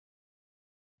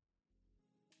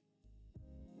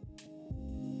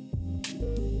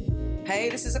Hey,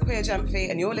 this is Akua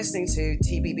Jamphy, and you're listening to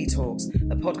TBB Talks,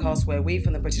 a podcast where we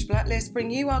from the British Blacklist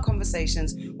bring you our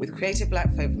conversations with creative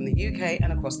black folk from the UK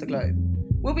and across the globe.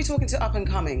 We'll be talking to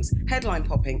up-and-comings,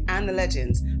 headline-popping, and the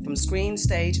legends from screen,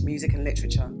 stage, music, and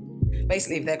literature.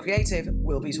 Basically, if they're creative,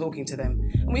 we'll be talking to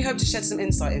them. And we hope to shed some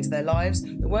insight into their lives,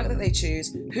 the work that they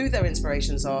choose, who their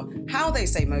inspirations are, how they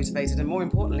stay motivated, and more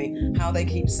importantly, how they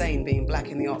keep sane being black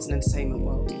in the arts and entertainment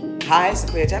world. Hi, it's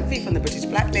Akua Jamphy from the British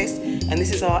Blacklist, and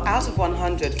this is our Out of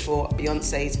 100 for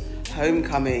Beyonce's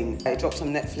Homecoming. It dropped on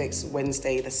Netflix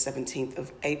Wednesday, the 17th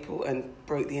of April, and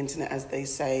broke the internet, as they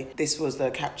say. This was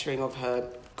the capturing of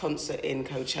her concert in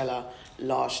Coachella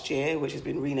last year, which has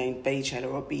been renamed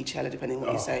Baychella or Beachella, depending on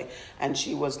what you say. And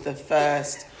she was the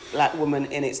first black woman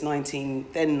in its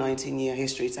 19-year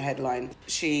history to headline.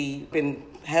 She'd been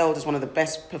hailed as one of the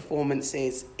best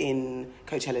performances in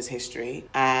Coachella's history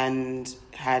and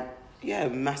had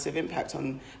massive impact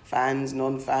on fans,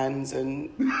 non-fans,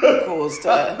 and caused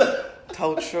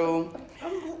cultural...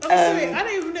 I'm sorry, I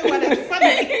don't even know why that's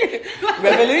funny.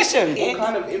 Revolution. What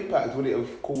kind of impact would it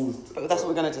have caused? But that's what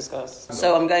we're going to discuss.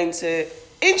 So I'm going to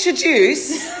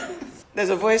introduce... There's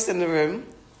a voice in the room.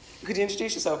 Could you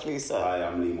introduce yourself, please, sir? Hi,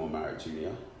 I'm Lee Marriott Jr.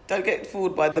 Don't get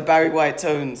fooled by the Barry White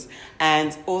tones.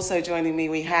 And also joining me,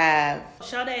 we have...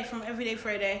 Sade from Everyday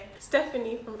Friday.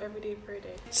 Stephanie from Everyday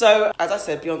Friday. So, as I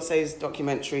said, Beyonce's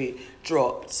documentary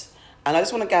dropped. And I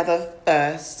just want to gather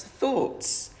first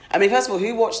thoughts. I mean, first of all,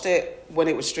 who watched it when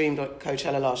it was streamed on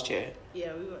Coachella last year?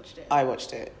 Yeah, we watched it. I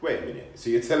watched it. Wait a minute. So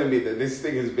you're telling me that this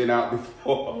thing has been out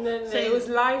before? No, so it was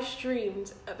live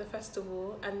streamed at the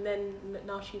festival, and then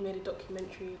now she made a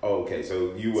documentary. Oh, okay.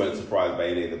 So you weren't surprised by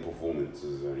any of the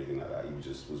performances or anything like that? You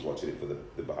just was watching it for the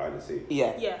behind the scenes?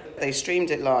 Yeah. They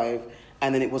streamed it live,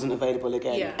 and then it wasn't available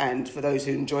again. Yeah. And for those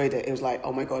who enjoyed it, it was like,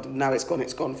 oh my God, now it's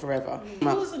gone forever. It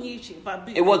was on YouTube, but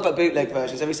bootleg. It was, but bootleg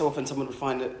versions. Every so often someone would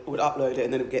find it, would upload it,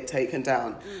 and then it would get taken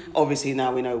down. Obviously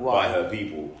now we know why. By her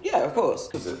people? Yeah, of course.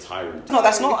 She's a tyrant. No,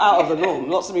 that's not out of the norm.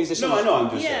 Lots of musicians... No, I know, I'm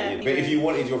just saying. Yeah. But if you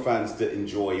wanted your fans to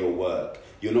enjoy your work,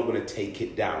 you're not going to take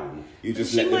it down. You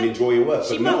just She let them might- enjoy your work.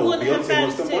 She But might no, want her Beyonce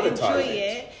fans wants to to enjoy monetize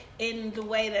it in the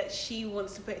way that she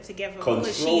wants to put it together. Control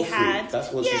because she freak. had...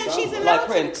 That's what she sounds she's like. allowed Like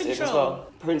Prince to did as control. well.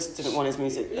 Prince didn't want his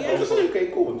music. Yeah.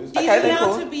 Okay, cool. She's Okay, then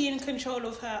allowed cool. to be in control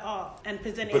of her art and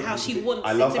present it But how she wants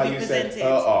I love it how to be you presented. said her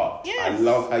art. Yes. I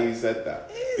love how you said that.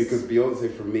 Yes. Because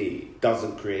Beyonce, for me,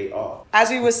 doesn't create art.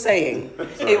 As we were saying,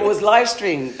 it was live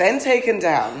streamed, then taken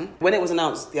down when it was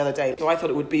announced the other day. So I thought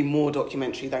it would be more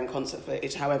documentary than concert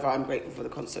footage. However, I'm grateful for the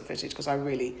concert footage because I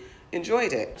really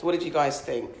enjoyed it. So what did you guys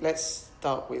think? Let's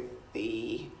start with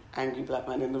the angry black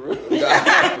man in the room.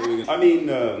 I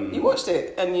mean... You watched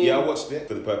it and you... Yeah, I watched it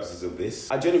for the purposes of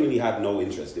this. I genuinely had no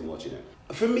interest in watching it.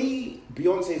 For me,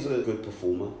 Beyonce's a good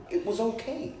performer. It was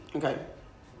okay. Okay.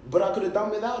 But I could have done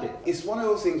without it. It's one of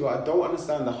those things where I don't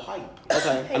understand the hype.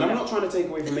 Okay. And I'm not trying to take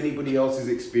away from anybody else's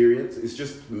experience. It's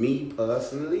just me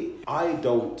personally. I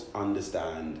don't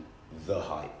understand the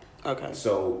hype. Okay.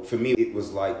 So for me, it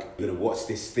was like, you're going to watch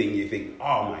this thing, you think,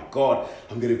 oh my God,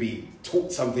 I'm going to be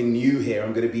taught something new here.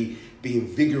 I'm going to be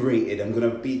invigorated. I'm going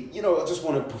to be, I just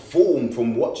want to perform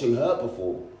from watching her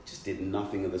perform. Just did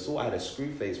nothing of the sort. I had a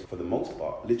screw face for the most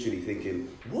part, literally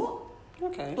thinking, what?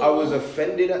 Okay. I was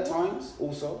offended at times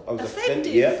also. I was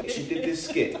offended. Yeah, she did this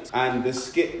skit. And the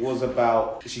skit was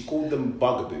about, she called them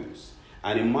bugaboos.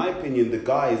 And in my opinion, the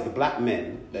guys, the black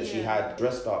men that she had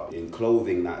dressed up in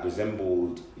clothing that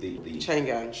resembled the Chain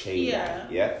gang.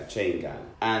 The chain gang.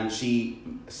 And she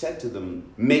said to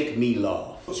them, make me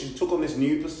laugh. She took on this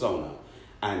new persona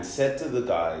and said to the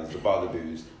guys, the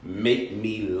bugaboos, make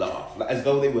me laugh. Like, as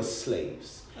though they were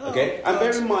slaves. Okay? And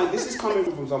bear in mind, this is coming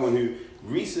from someone who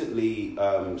recently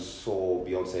saw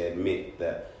Beyonce admit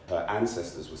that her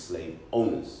ancestors were slave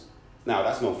owners. Now,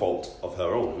 that's no fault of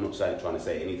her own. I'm not trying to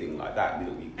say anything like that.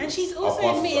 And she's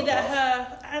also admitted that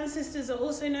her ancestors are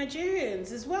also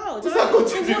Nigerians as well. What's that got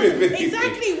to do with anything?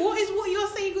 Exactly. What you're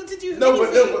saying got to do with No,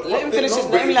 anything? but Let him finish his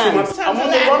bring it to nameland. I'm on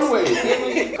the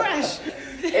runway. Crash.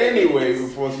 Anyway,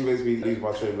 before she makes me lose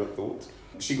my train of thought,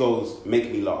 she goes,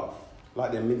 make me laugh.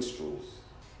 Like they're minstrels.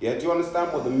 Yeah, do you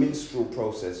understand what the minstrel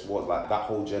process was? Like that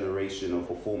whole generation of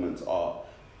performance art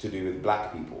to do with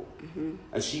black people. Mm-hmm.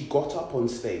 And she got up on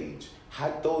stage,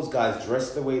 had those guys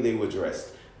dressed the way they were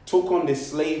dressed, took on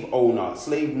this slave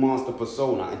master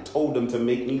persona and told them to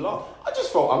make me laugh. I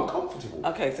just felt uncomfortable.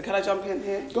 Okay, so can I jump in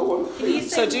here? Go on.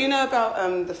 Please. So do you know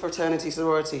about the fraternity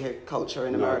sorority culture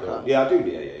in America? Yeah, I do.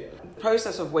 Yeah.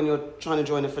 Process of when you're trying to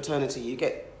join a fraternity, you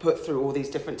get put through all these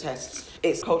different tests.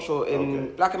 It's cultural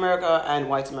in Black America and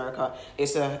White America.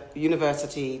 It's a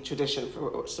university tradition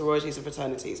for sororities and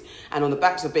fraternities. And on the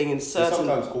backs of being in They're certain...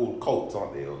 sometimes called cults,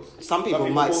 aren't they? Some people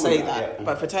might call say them that. yeah.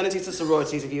 But fraternities and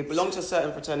sororities, if you belong to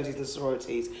certain fraternities and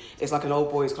sororities, it's like an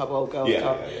old boys club, old girls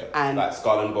club. Yeah. And like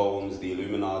Skull and Bones, the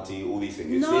Illuminati, all these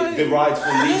things. No. It derives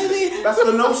from these. That's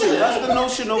the notion. That's the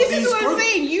notion of This these is what I'm groups.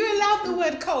 saying. You allowed the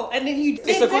word cult, and then you.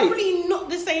 They're a group. definitely not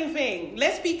the same thing.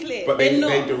 Let's be clear. But they're they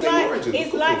not. derive Like, origins, it's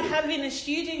of course like they do. having a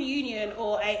student union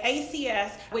or a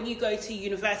ACS when you go to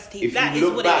university. If That you is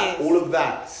look what back, it is. all of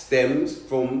that stems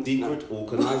from secret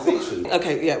organisations.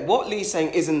 okay, yeah, what Lee's saying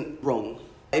isn't wrong.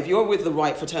 If you're with the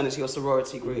right fraternity or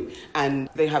sorority group and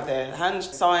they have their hand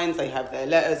signs, they have their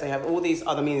letters, they have all these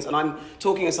other meanings, and I'm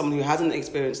talking as someone who hasn't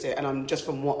experienced it, and I'm just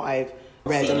from what I've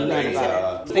read and learned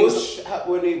about it. Bush,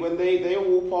 when they are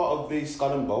all part of the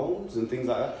Skull and Bones and things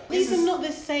like that. These are not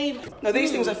the same. No,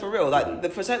 these things are for real. Like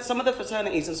some of the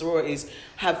fraternities and sororities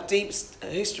have deep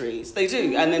histories. They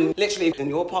do, and then literally, when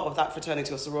you're part of that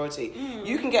fraternity or sorority,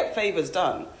 you can get favours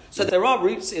done. So there are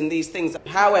roots in these things.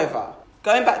 However,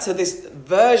 going back to this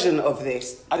version of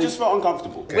this, I just felt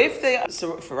uncomfortable. with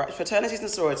the fraternities and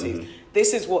sororities,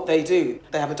 this is what they do.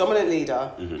 They have a dominant leader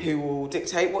who will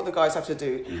dictate what the guys have to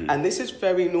do, and this is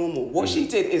very normal. What she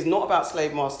did is not about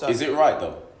slave master. Is it right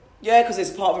though? Yeah, because it's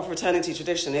part of a fraternity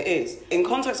tradition. It is. In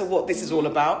context of what this is all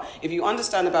about, if you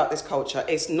understand about this culture,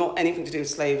 it's not anything to do with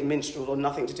slave minstrels or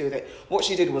nothing to do with it. What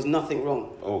she did was nothing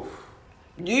wrong. Oh.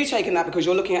 You taking that because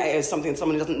you're looking at it as something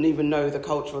someone who doesn't even know the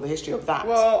culture or the history of that.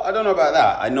 Well, I don't know about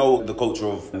that. I know the culture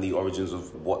of the origins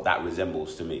of what that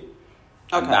resembles to me.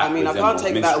 And Okay, that I mean, I can't resembles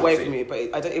take that away minstrelsy. from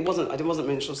you, but it wasn't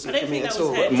minstrelsy I don't for me think at that was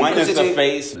all. her. Minus Because the you-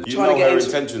 face, you trying to know get her into-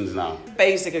 intentions now.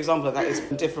 Basic example of that is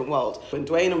a different world. When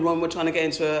Dwayne and Ron were trying to get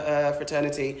into a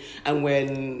fraternity, and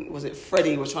when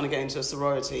Freddie was trying to get into a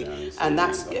sorority, Yeah, you see and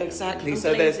that's something. exactly. I'm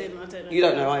So there's blazing, I don't know. you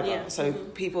don't know either. Yeah. So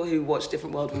people who watch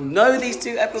Different World will know these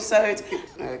two episodes.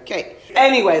 Okay.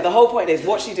 Anyway, the whole point is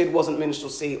what she did wasn't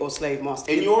minstrelsy or slave master.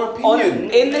 In your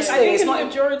opinion. in this I thing, think it's in the not.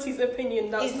 majority's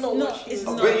opinion, that's It's not not- what she it's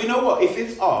was not. But you know what? If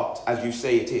it's art, as you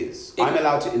say it is, I'm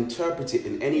allowed to interpret it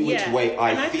in any which Yeah. way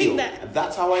I And I feel. think that And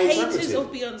that's how I interpret Haters it.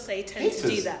 of Beyonce tend to do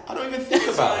Haters. that. I don't even think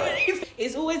about it.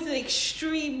 It's always an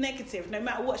extreme negative, no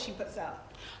matter what she puts out.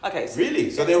 Okay. So Really?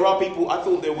 So there are people, I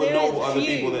thought there were There no is other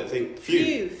few. people that think,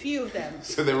 few. of them.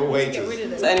 So they're all Get rid of haters.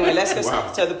 them. So anyway, let's go.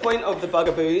 Wow. So the point of the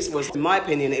bugaboos was, in my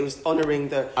opinion, it was honouring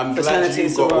the I'm glad fraternity you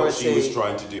and got what she sorority. was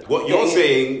trying to do. What you're Yeah.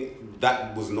 saying,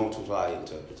 that was not what I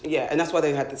interpreted. Yeah, and that's why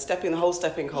they had the whole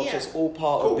stepping culture is Yeah. all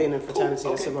part Cool, of being in cool. fraternity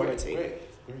and Okay, sorority. great.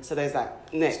 So there's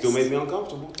that. Next. Still made me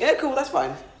uncomfortable. Yeah, cool, that's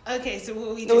fine. Okay, so what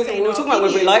were we No, just saying? we were talking about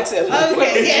whether we liked it.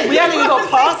 Okay, yeah. We haven't even got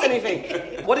past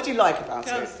anything. What did you like about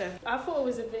Go on, it? Steph. I thought it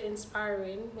was a bit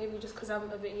inspiring, maybe just because I'm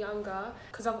a bit younger.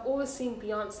 Because I've always seen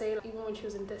Beyonce, like, even when she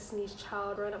was in Destiny's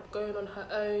Child, growing up, going on her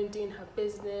own, doing her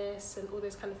business and all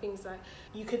those kind of things. Like,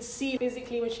 you could see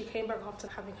physically when she came back after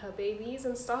having her babies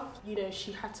and stuff, you know,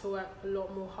 she had to work a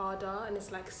lot more harder. And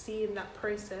it's like seeing that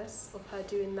process of her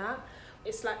doing that.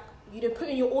 It's like, you know,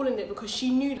 putting your all in it, because she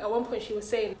knew at one point she was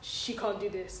saying she can't do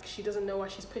this. She doesn't know why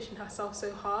she's pushing herself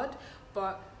so hard.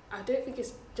 But I don't think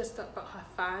it's just about her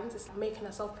fans. It's making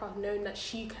herself proud, knowing that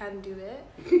she can do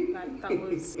it. Like, that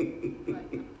was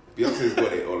like. Beyonce's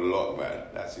got it a lot, man.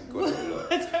 That's got it a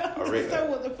lot. I rate understand that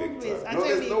what the big problem time. is. I No,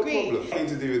 totally there's no agree. problem. Nothing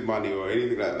to do with money or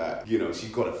anything like that. You know, she's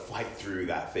got to fight through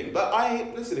that thing. But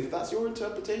listen, if that's your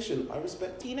interpretation, I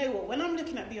respect it. You know what? When I'm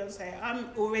looking at Beyonce, I'm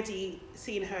already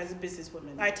seeing her as a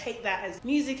businesswoman. I take that as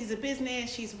music is a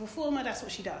business. She's a performer. That's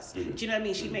what she does. Mm-hmm. Do you know what I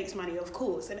mean? She makes money, of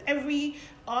course. And every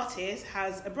artist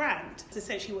has a brand. It's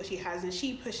essentially what she has, and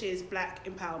she pushes Black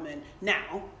empowerment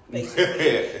now. Basically,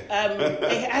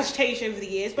 it has changed over the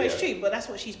years, but it's Yeah. true. But that's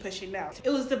what she's pushing now. It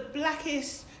was the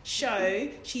blackest show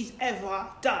she's ever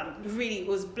done. Really, it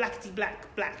was blackety black,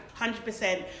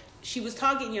 100%. She was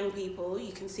targeting young people,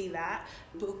 you can see that,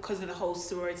 because of the whole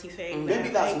sorority thing. Maybe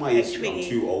that's my issue. I'm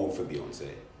too old for Beyonce.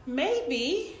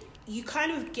 Maybe you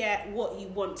kind of get what you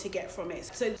want to get from it.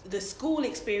 So the school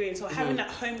experience or having that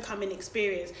homecoming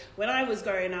experience, when I was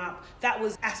growing up, that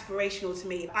was aspirational to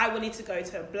me. I wanted to go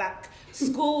to a Black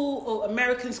school or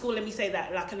American school, let me say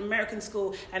that, like an American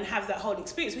school, and have that whole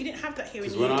experience. We didn't have that here in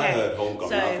the Because when UK. I heard homecoming,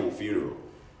 So- I thought funeral.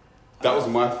 That was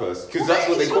my first. Because that's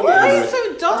what they call Why it. is it so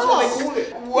That's what dark? they call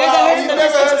it. Wow, Yeah, you've that's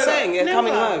never what heard I'm of saying. that? You're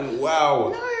coming Never. home. Wow.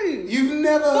 No. You've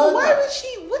never But heard why that. would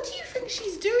she? What do you think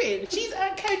she's doing? She's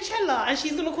at Coachella and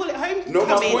she's gonna call it Homecoming, No,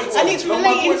 my point was- and it's no, my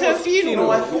relating point to a was- funeral.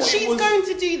 no, I thought it She's was- going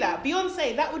to do that.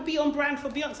 Beyonce, that would be on brand for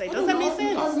Beyonce. Does that make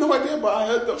sense? I have no idea, but I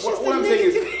heard that. It's just All a I'm saying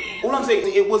negative- is, all I'm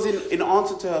saying, it was in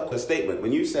answer to her statement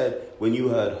when you said when you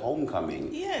heard Homecoming,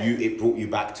 Yeah. it brought you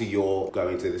back to your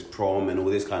going to this prom and all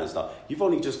this kind of stuff. You've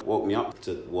only just woke me up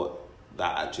to what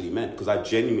that actually meant, because I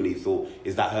genuinely thought,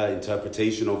 is that her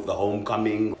interpretation of the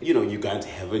homecoming? You know, you going to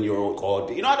heaven, you're all God.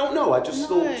 You know, I don't know. I just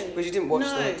thought. Because you didn't watch the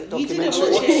you documentary. didn't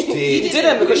watch Watched it. it. You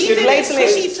didn't, because she blatantly.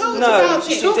 She talked no, about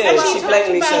she it. did. And She talked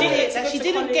blatantly about said it, it. that she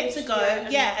didn't get to go.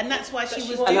 Yeah, and that's why she was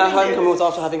And doing her it. homecoming was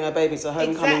after having her baby, so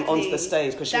homecoming Exactly. onto the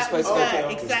stage because she was That was supposed to her, go.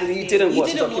 exactly. So you didn't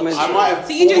watch the didn't documentary. I might have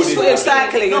So you just forwarded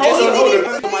Exactly, No, you're just you on didn't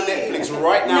Hold on, see my it. Netflix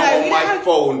right now No, on you my had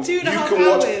phone. 2.5 You can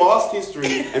watch hours. past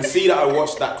history and see that I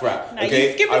watched that crap. No, you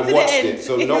Okay, skip it I to the watched end. it,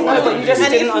 so It's no not- one. No, but you just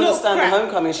And didn't it's not understand the crap.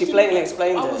 homecoming. She blatantly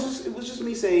explained it. It was just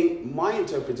me saying my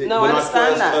interpretation. No, I when understand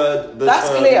first that. heard the That's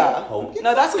term clear. home-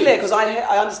 No, that's clear because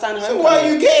I understand So homecoming. why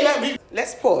are you getting at me?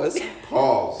 Let's pause.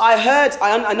 Pause.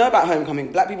 I know about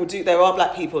homecoming. Black people do. There are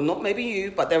black people, not maybe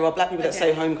you, but there are black people that Okay.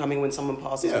 say homecoming when someone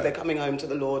passes, Yeah. if they're coming home to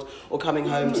the Lord or coming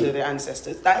home to their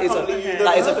ancestors. That is can't believe you've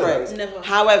that is a never heard phrase. of Never.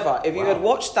 However, if you Wow. had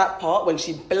watched that part when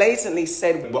she blatantly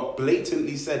said, But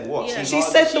blatantly said what? Yeah. she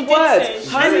said the did word say-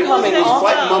 homecoming She It was after.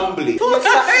 quite mumbly.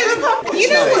 You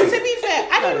know No. what? To be fair,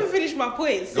 I didn't even finish my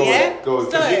points. Go yeah, on, go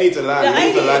on, 'cause you need to land. You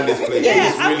need to land this plane. Yeah,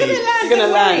 It's I'm really- gonna land. You're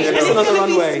gonna land. And It's it's another gonna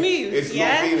be runway. smooth. It's yeah?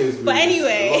 not feeling smooth. But There's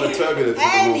anyway, a lot of turbulence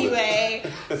at the moment. anyway,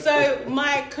 so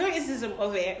my criticism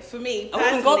of it, for me, I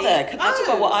haven't got there. personally- Can I talk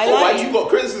about what I So why like? you got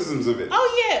criticisms of it?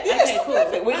 Oh yeah, Yeah, okay, it's not cool.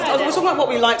 perfect. We're talking about what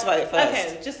we liked about it first.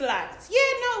 Okay, just liked. Yeah,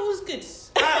 no, it was good.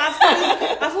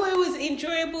 I thought it was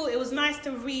enjoyable. It was nice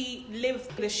to relive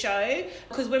the show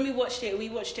because when we watched it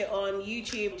on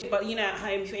YouTube. But you know, at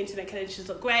home, if your internet connections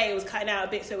look great, it was cutting out a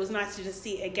bit, so it was nice to just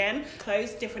see it again,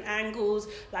 close, different angles.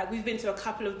 Like we've been to a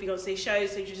couple of Beyonce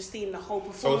shows, so you're just seeing the whole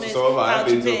performance. So have I. how I've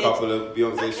been she to a did. couple of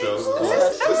Beyonce shows. cool.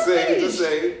 Just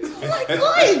saying. Oh my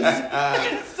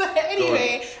god! So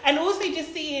anyway, and also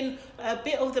just seeing a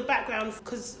bit of the background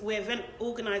because we're event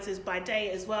organisers by day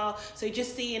as well. So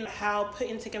just seeing how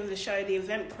putting together the show, the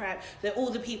event prep, all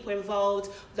the people involved,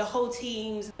 the whole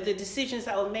teams, the decisions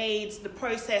that were made, the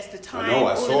process, the time. I know,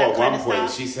 I all saw of that at kind one of point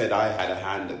stuff. she said I had a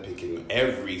hand at picking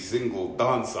every single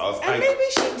dancer. I was And like, maybe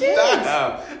she did.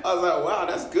 Damn. I was like, wow,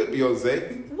 that's good,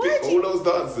 Beyonce. Why Pick do all you- those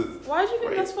dancers. Why do you think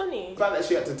Great. that's funny? The fact that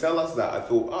she had to tell us that, I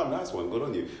thought, oh, nice one, good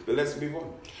on you. But let's move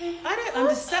on. I don't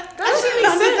understand. I doesn't don't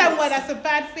make understand sense. why that's a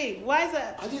bad thing. Why is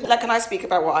that? Like, can I speak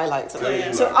about what I liked?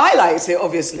 Yeah. So I liked it,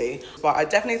 obviously, but I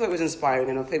definitely thought it was inspiring.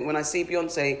 And I think when I see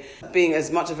Beyonce being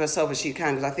as much of herself as she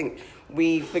can, because I think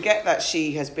we forget that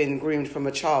she has been groomed from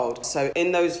a child. So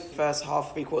in those first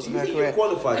half, 3/4 Do of you her think career, you're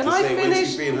qualified can to I say when finish?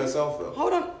 she's being herself, though?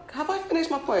 Hold on. Have I finished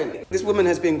my point? This woman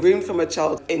has been groomed from a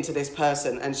child into this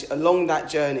person, and along that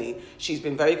journey, she's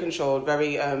been very controlled,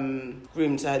 very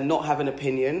groomed to not have an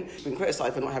opinion. She's been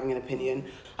criticised for not having an opinion.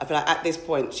 I feel like at this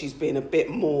point, she's been a bit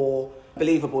more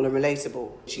believable and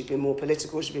relatable. She's been more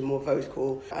political, she's been more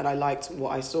vocal, and I liked what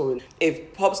I saw.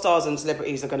 If pop stars and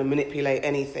celebrities are going to manipulate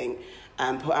anything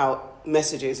and put out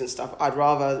messages and stuff, I'd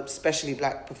rather, especially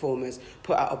black performers,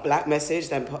 put out a black message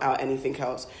than put out anything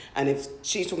else. And if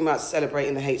she's talking about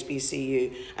celebrating the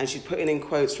HBCU and she's putting in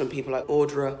quotes from people like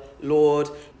Audre Lorde,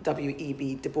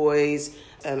 W.E.B. Du Bois,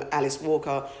 Alice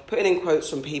Walker, putting in quotes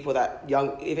from people that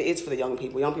if it is for the young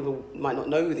people might not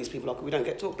know who these people are because we don't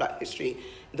get taught black history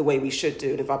the way we should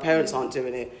do. And if our parents aren't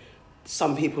doing it,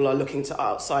 some people are looking to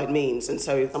outside means. And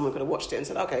so someone could have watched it and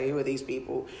said, okay, who are these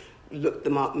people? Look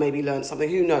them up, maybe learn something,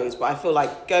 who knows? But I feel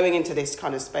like going into this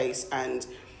kind of space and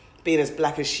being as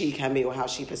black as she can be or how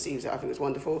she perceives it, I think it's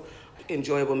wonderful,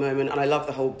 enjoyable moment. And I love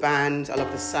the whole band, I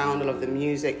love the sound, I love the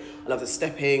music, I love the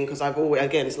stepping, because I've always,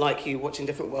 again, it's like you watching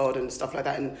Different World and stuff like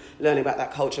that and learning about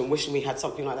that culture and wishing we had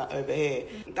something like that over here.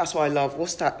 That's why I love,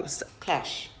 what's that?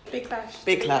 Clash. Big Clash.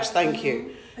 Big Clash, thank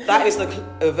you. That is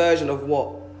a version of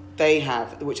what they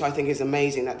have, which I think is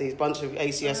amazing, that these bunch of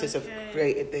ACSs have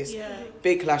created this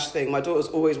Big Clash thing. My daughter's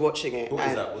always watching it. What is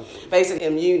and that?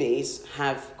 basically, unis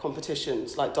have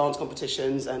competitions, like dance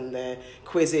competitions and their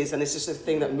quizzes, and it's just a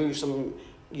thing that moves from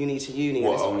uni to uni. What,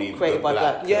 and it's only created the by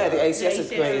black, Yeah, the uh, ACS has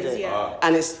created it. yeah.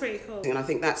 And it's Pretty cool. And I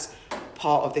think that's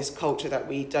part of this culture that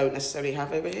we don't necessarily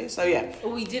have over here. So yeah.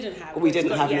 Or we didn't have. We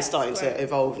didn't have, and yes, it's starting right. to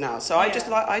evolve now. So I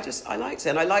liked it,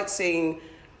 and I liked seeing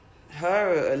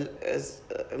her as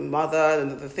a mother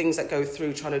and the things that go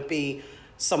through trying to be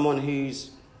someone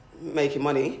who's making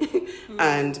money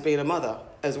and being a mother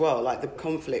as well, like the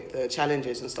conflict, the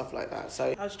challenges and stuff like that.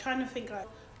 So I was trying to think, like,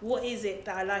 what is it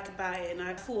that I like about it? And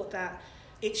I thought that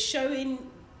it's showing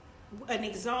an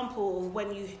example of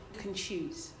when you can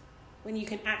choose, when you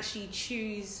can actually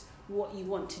choose what you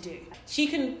want to do. She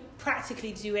can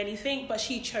practically do anything, but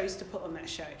she chose to put on that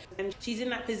show. And she's in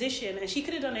that position, and she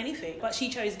could have done anything, but she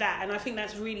chose that, and I think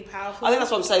that's really powerful. I think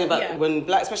that's what I'm saying about when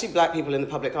especially black people in the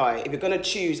public eye, if you're going to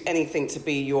choose anything to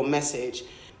be your message,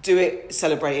 do it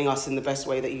celebrating us in the best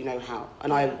way that you know how.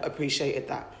 And I appreciated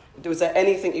that. Was there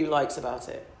anything you liked about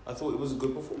it? I thought it was a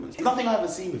good performance. Nothing I haven't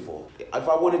seen before. If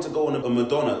I wanted to go on a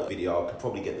Madonna video, I could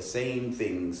probably get the same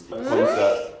things from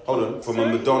a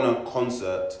Madonna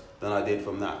concert than I did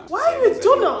from that. Why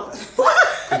Madonna?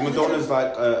 Because Madonna's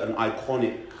like an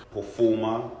iconic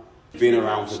performer, been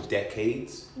around for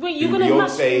decades. Wait, you're going to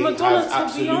match Madonna to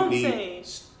absolutely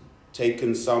Beyonce?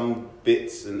 Taken some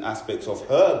bits and aspects of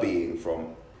her being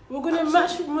from. We're going to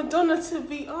match Madonna to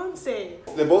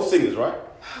Beyonce. They're both singers, right?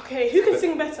 Okay, who can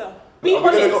sing better? Be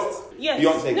honest. Yes.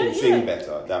 Beyonce can sing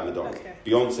better than Madonna. Okay.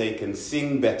 Beyonce can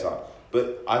sing better,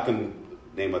 but I can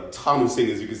name a ton of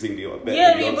singers who can sing better than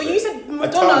Beyonce. But you said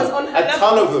Madonna's on her level. A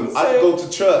ton of them. So I'd go to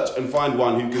church and find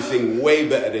one who can sing way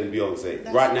better than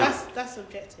Beyonce right now. That's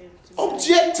objective.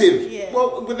 Objective? Yeah.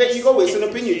 Well, there you go. It's an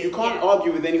opinion. You can't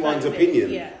argue with anyone's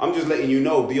opinion. Yeah. I'm just letting you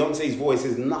know Beyonce's voice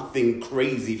is nothing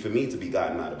crazy for me to be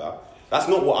getting mad about. That's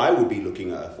not what I would be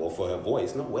looking at her for her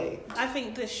voice. No way. I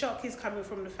think the shock is coming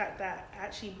from the fact that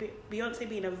actually Beyonce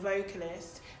being a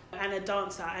vocalist and a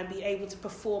dancer and be able to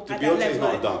perform at that level. Beyonce's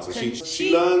not a dancer.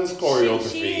 She learns choreography.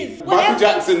 She is. Michael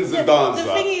Jackson's a dancer.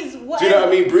 The thing is, do you know what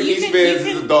I mean? Britney Spears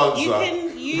is a dancer.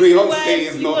 Beyonce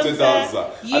is not a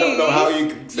dancer. I don't know how you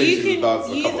can say she's a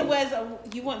dancer. Use the words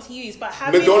that you want to use, but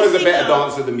how Madonna's a better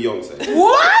dancer than Beyonce.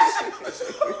 What?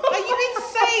 Are you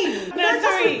insane? No,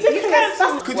 sorry.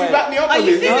 Could you back me up on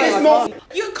this? It's not.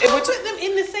 You can't put them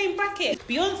in the same bracket.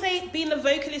 Beyonce, being the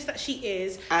vocalist that she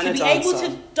is, and to be able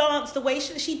to dance the way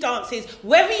she dances,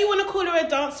 whether you want to call her a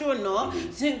dancer or not,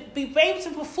 to be able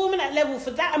to perform at that level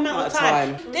for that amount of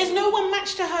time. There's no one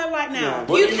matched to her right now.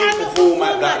 You cannot perform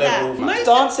at that level.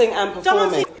 Dancing and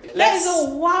performing. That is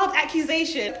a wild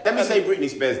accusation. Let me say Britney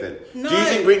Spears then. No. Do you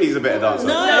think Britney's a better dancer?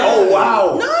 No. Oh,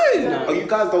 wow. No. Oh, you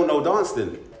guys don't know dance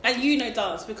then? And you know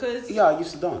dance because... Yeah, I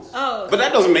used to dance. Oh. But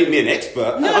that doesn't make me an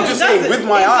expert. No, I'm just saying, with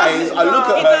my eyes, I look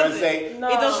at her and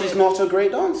say, she's not a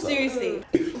great dancer. Seriously.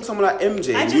 Someone like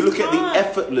MJ, you look at the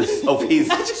effortless of his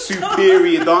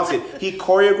superior dancing. He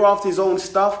choreographed his own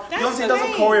stuff. Beyonce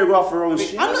doesn't choreograph her own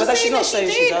shit. I'm not saying that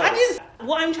she did.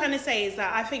 What I'm trying to say is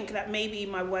that I think that maybe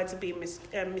my words are being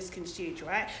misconstrued,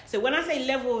 right? So when I say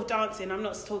level of dancing, I'm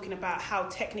not talking about how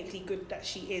technically good that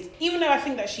she is. Even though I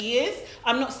think that she is,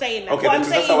 I'm not saying that. Okay, because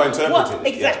that's how I interpret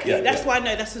it. Exactly. Yeah, that's why I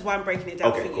know. This is why I'm breaking it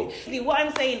down for you. Cool. What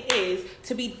I'm saying is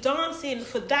to be dancing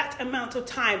for that amount of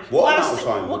time. What amount of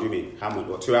time? What do you mean? How much?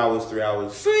 What, 2 hours, 3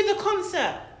 hours? Through the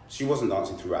concert. She wasn't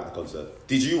dancing throughout the concert.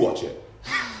 Did you watch it?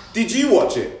 Did you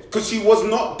watch it? Because she was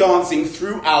not dancing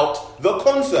throughout the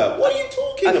concert. What are you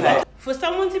talking about? For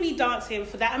someone to be dancing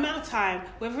for that amount of time,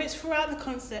 whether it's throughout the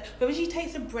concert, whether she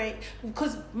takes a break,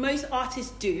 because most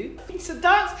artists do, to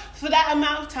dance for that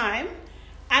amount of time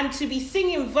and to be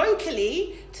singing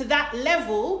vocally to that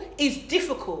level is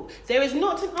difficult. There is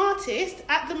not an artist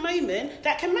at the moment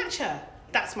that can match her.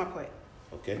 That's my point.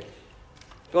 Okay.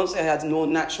 Beyonce has more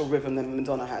natural rhythm than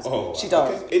Madonna has. Oh, she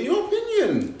does. Okay. In your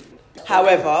opinion?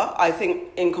 However, I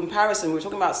think in comparison, we're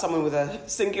talking about someone with a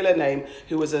singular name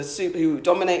who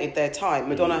dominated their time.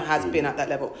 Madonna has been at that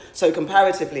level. So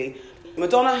comparatively,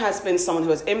 Madonna has been someone who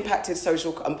has impacted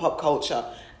social and pop culture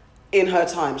in her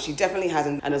time. She definitely has,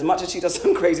 and as much as she does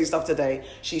some crazy stuff today,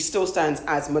 she still stands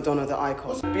as Madonna the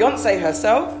icon. Beyonce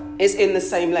herself is in the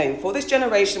same lane. For this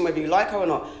generation, whether you like her or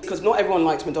not, because not everyone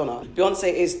likes Madonna,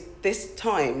 Beyonce is this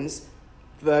time's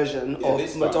version of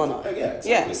Madonna.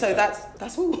 So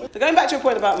that's all. So going back to your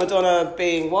point about Madonna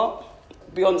being what?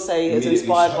 Beyonce is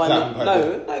inspired by...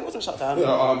 No, it wasn't shut down.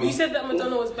 You said that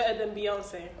Madonna was better than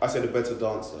Beyonce. I said a better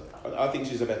dancer. I think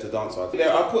she's a better dancer.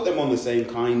 I put them on the same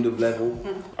kind of level.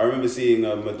 I remember seeing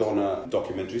a Madonna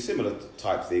documentary, similar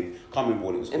type thing. Can't remember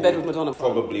what it was called. In Bed with Madonna.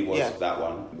 Probably was that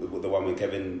one. The one when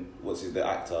Kevin, the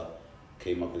actor,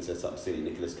 came up and said something silly,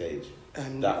 Nicolas Cage.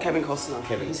 Kevin Costner.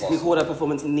 He called her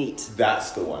performance neat.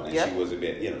 That's the one. And she was a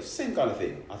bit, same kind of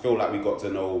thing. I feel like we got to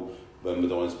know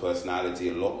Madonna's personality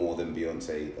a lot more than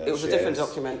Beyonce It was a different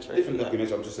documentary.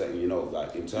 I'm just letting you know,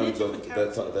 like, in terms of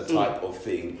the type of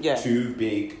thing, two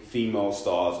big female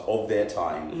stars of their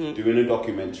time doing a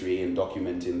documentary and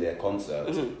documenting their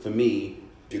concerts. For me,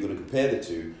 If you're going to compare the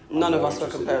two, None of us were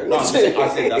comparing No, the two. I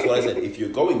said that's what I said. If you're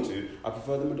going to, I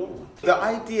prefer the Madonna one. The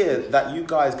idea that you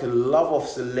guys can love off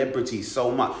celebrities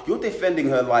so much, you're defending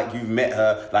her like you've met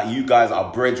her, like you guys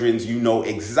are brethren, you know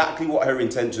exactly what her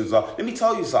intentions are. Let me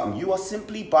tell you something. You are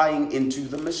simply buying into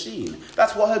the machine.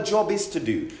 That's what her job is to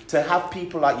do, to have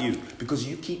people like you, because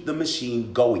you keep the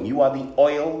machine going. You are the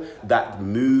oil that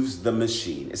moves the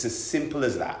machine. It's as simple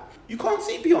as that. You can't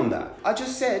see beyond that. I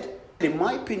just said, in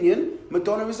my opinion,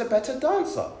 Madonna is a better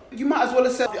dancer. You might as well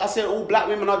have said, I said all black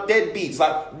women are deadbeats.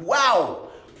 Like, wow.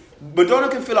 Madonna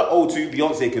can fill up O2,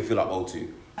 Beyonce can fill up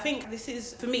O2. I think this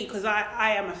is, for me, because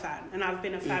I am a fan, and I've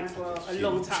been a fan for a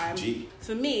long time.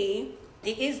 For me,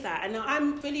 it is that. And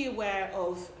I'm fully aware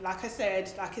of, like I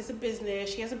said, like it's a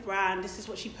business, she has a brand, this is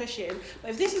what she's pushing. But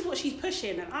if this is what she's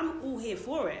pushing, then I'm all here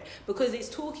for it. Because it's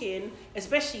talking,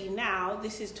 especially now,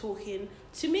 this is talking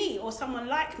to me or someone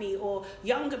like me or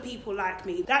younger people like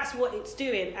me. That's what it's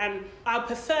doing. And I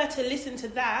prefer to listen to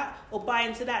that or buy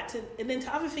into that and then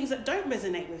to other things that don't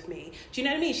resonate with me. Do you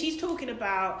know what I mean? She's talking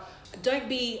about don't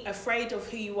be afraid of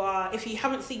who you are. If you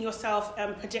haven't seen yourself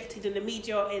projected in the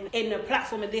media in a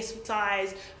platform of this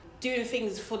size, doing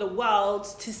things for the world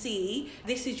to see,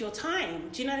 this is your time.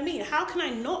 Do you know what I mean? How can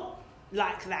I not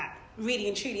like that, really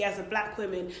and truly, as a black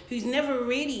woman who's never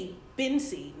really been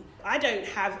seen? I don't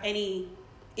have any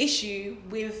issue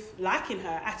with liking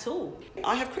her at all.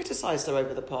 I have criticised her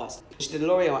over the past. She did a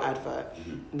L'Oreal advert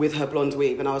with her blonde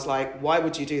weave, and I was like, why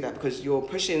would you do that? Because you're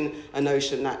pushing a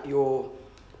notion that your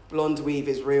blonde weave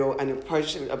is real, and you're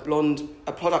pushing a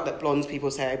product that blondes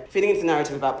people's hair, feeding into the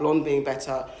narrative about blonde being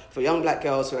better for young black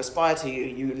girls who aspire to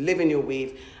you live in your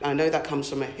weave. And I know that comes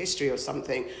from a history of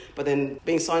something, but then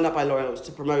being signed up by L'Oreal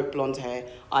to promote blonde hair,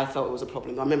 I felt it was a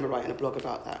problem. I remember writing a blog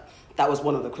about that. That was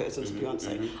one of the criticisms of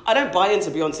Beyonce. I don't buy into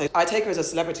Beyonce. I take her as a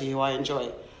celebrity who I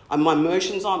enjoy. And my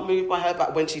emotions aren't moved by her,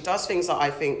 but when she does things that I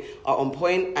think are on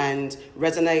point and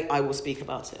resonate, I will speak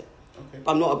about it. Okay.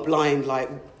 I'm not a blind, like,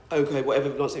 okay, whatever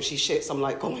Beyonce, if she shits, I'm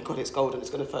like, oh my God, it's gold and it's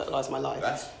going to fertilise my life.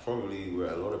 That's probably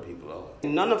where a lot of people are.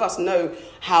 None of us know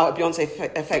how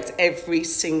Beyonce affects every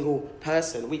single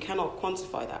person. We cannot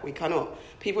quantify that. We cannot.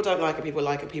 People don't like it, people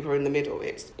like it, people are in the middle.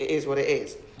 It is what it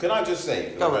is. Can I just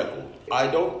say, I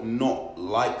don't not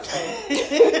like her.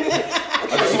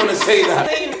 I just want to say that.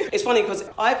 It's funny because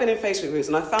I've been in Facebook groups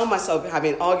and I found myself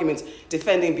having arguments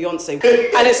defending Beyonce.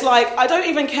 And it's like, I don't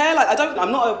even care. Like,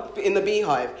 I'm not in the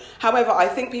beehive. However, I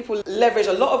think people leverage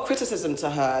a lot of criticism to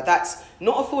her that's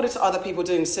not afforded to other people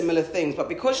doing similar things. But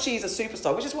because she's a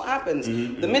superstar, which is what happens,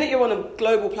 the minute you're on a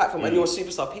global platform and you're a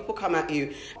superstar, people come at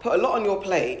you, put a lot on your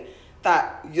plate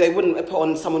that they wouldn't put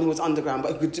on someone who was underground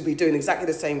but who could be doing exactly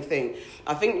the same thing.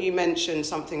 I think you mentioned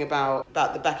something about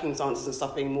the backing dancers and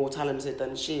stuff being more talented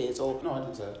than she is, or... No, I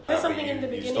didn't say that. There's something in the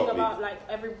beginning about like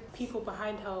every people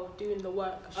behind her doing the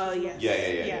work. Oh, yes.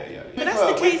 Yeah. But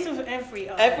that's the case of every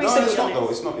No, it's not though.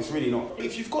 It's not. It's really not.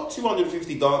 If you've got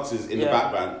 250 dancers in the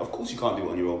background, of course you can't do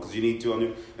it on your own because you need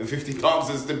 250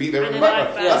 dancers to be there in the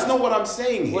background. That's not what I'm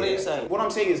saying here. What are you saying? What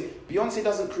I'm saying is Beyonce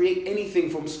doesn't create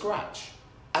anything from scratch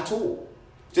at all.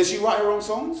 Does she write her own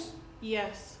songs?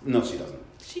 Yes. No, she doesn't.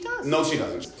 She does. No, she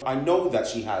doesn't. I know that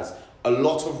she has a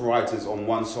lot of writers on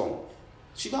one song.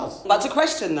 She does. But to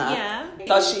question that,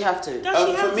 does she have to?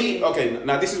 For me, okay,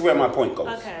 now this is where my point goes.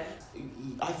 Okay.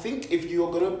 I think if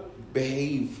you're going to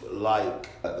behave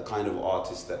like the kind of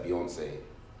artist that Beyonce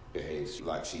behaves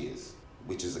like she is,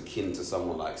 which is akin to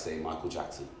someone like, say, Michael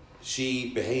Jackson, she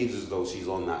behaves as though she's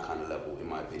on that kind of level, in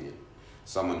my opinion.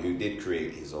 Someone who did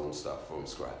create his own stuff from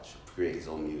scratch, create his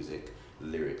own music,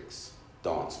 lyrics,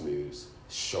 dance moves,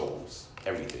 shows,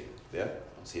 everything. Yeah,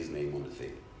 that's his name on the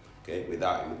thing. Okay,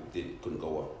 without him, it couldn't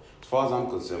go on. As far as I'm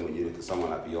concerned, when you look at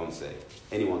someone like Beyonce,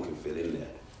 anyone can fill in there,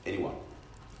 anyone,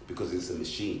 because it's a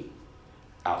machine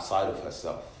outside of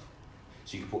herself.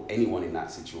 She can put anyone in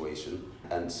that situation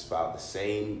and spout the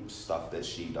same stuff that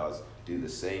she does, do the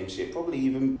same shit, probably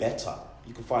even better.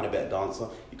 You can find a better dancer,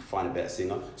 you can find a better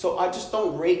singer. So I just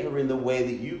don't rate her in the way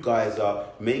that you guys are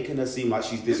making her seem like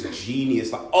she's this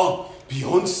genius, like, oh,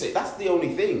 Beyonce. That's the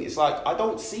only thing. It's like, I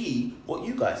don't see what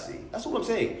you guys see. That's all I'm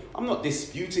saying. I'm not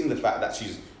disputing the fact that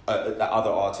she's that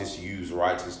other artists use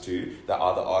writers too, that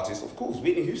other artists, of course,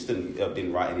 Whitney Houston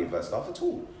didn't write any of her stuff at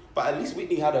all. But at least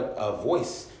Whitney had a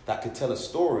voice that could tell a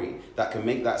story, that can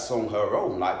make that song her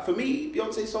own. Like, for me,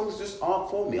 Beyonce songs just aren't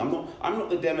for me. I'm not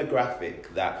the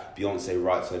demographic that Beyonce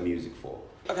writes her music for.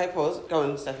 Okay, pause. Go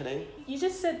on, Stephanie. You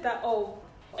just said that,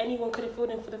 anyone could have filled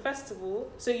in for the festival.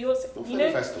 So you're, Not you for the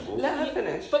know, festival. Let her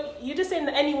finish. but you're just saying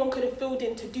that anyone could have filled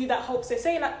in to do that whole. So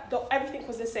say like everything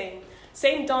was the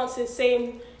same dances,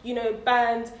 same, you know,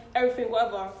 band, everything,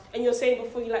 whatever. And you're saying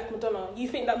before you like Madonna, you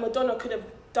think that Madonna could have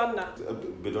done that?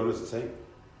 Madonna's the same.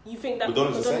 You think that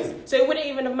Madonna's the same. So it wouldn't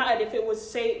even have mattered if it was,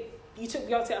 say, you took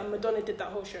Beyonce and Madonna did that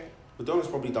whole show. Madonna's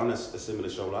probably done a similar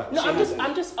show like. No, She I'm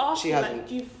hasn't. just asking. She Like, hasn't.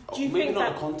 do you Maybe think not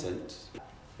that? the content.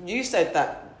 You said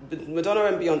that Madonna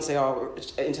and Beyonce are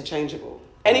interchangeable.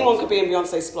 Anyone could be in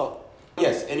Beyonce's slot.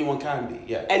 Yes, anyone can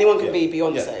be. Yeah. Anyone can Yeah. be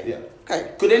Beyonce. Yeah.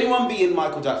 Okay. Could anyone be in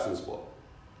Michael Jackson's spot?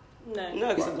 No. No,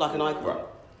 because it's like an icon. Right.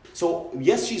 So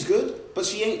yes, she's good, but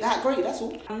she ain't that great. That's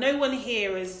all. No one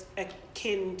here is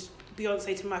akin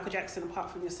Beyonce to Michael Jackson apart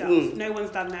from yourself. No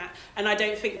one's done that. And I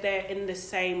don't think they're in the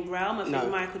same realm. I think No.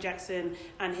 Michael Jackson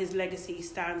and his legacy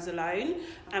stands alone.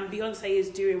 And Beyonce is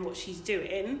doing what she's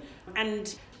doing.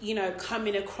 And, you know,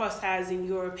 coming across as in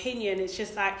your opinion, it's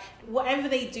just like, whatever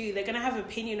they do, they're going to have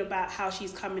opinion about how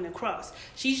she's coming across.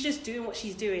 She's just doing what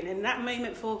she's doing. And that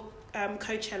moment for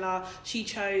Coachella, she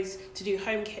chose to do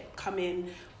Homecoming,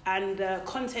 and the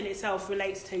content itself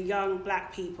relates to young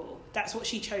black people. That's what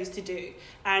she chose to do.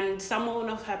 And someone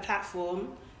of her platform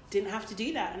didn't have to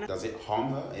do that. And Does it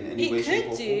harm her in any way, it shape, or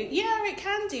could do. form? Yeah, it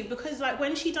can do. Because like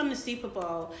when she done the Super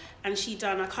Bowl and she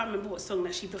done, I can't remember what song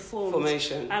that she performed.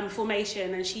 Formation.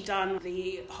 And she done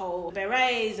the whole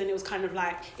berets, and it was kind of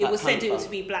like, it was said it was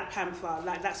to be Black Panther.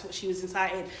 Like that's what she was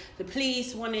inciting. The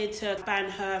police wanted to ban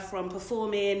her from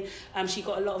performing. She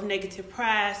got a lot of negative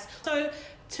press. So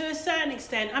to a certain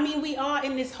extent, I mean, we are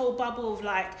in this whole bubble of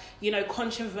like, you know,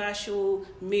 controversial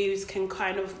moves can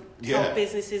kind of help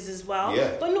businesses as well.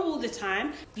 Yeah. But not all the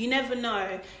time. You never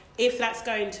know if that's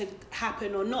going to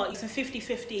happen or not. It's a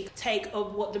 50-50 take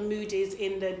of what the mood is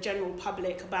in the general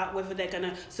public about whether they're going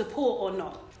to support or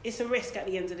not. It's a risk at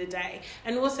the end of the day.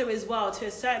 And also as well, to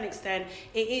a certain extent,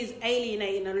 it is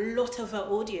alienating a lot of her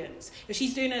audience. If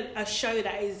she's doing a show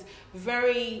that is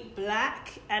very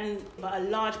black but a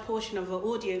large portion of her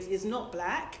audience is not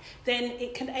black, then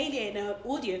it can alienate her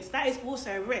audience. That is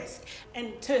also a risk.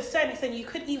 And to a certain extent, you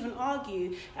could even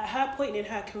argue at her point in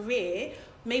her career,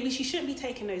 maybe she shouldn't be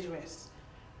taking those risks.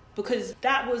 Because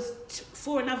that was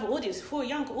for another audience, for a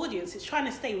younger audience. It's trying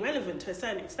to stay relevant to a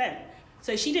certain extent.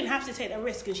 So she didn't have to take that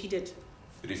risk, and she did.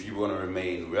 But if you want to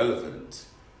remain relevant,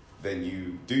 then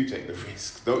you do take the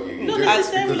risk, don't you? Not do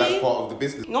necessarily. Because that's part of the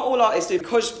business. Not all artists do.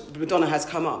 Because Madonna has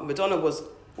come up, Madonna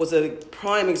was a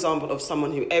prime example of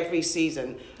someone who every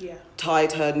season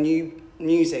tied her new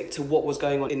music to what was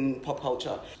going on in pop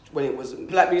culture. When it was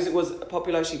black music was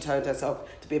popular, she turned herself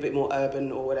to be a bit more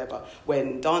urban or whatever.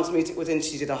 When dance music was in,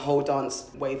 she did a whole dance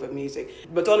wave of music.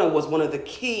 Madonna was one of the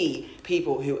key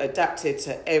people who adapted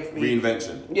to every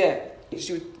Reinvention. Yeah,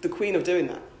 she was the queen of doing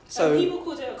that. So people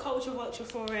called it a culture vulture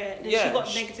for it. And she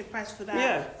got negative press for that.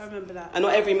 Yeah. I remember that. And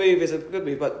not every move is a good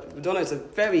move, but Madonna is a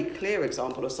very clear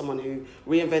example of someone who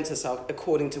reinvents herself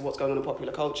according to what's going on in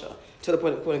popular culture, to the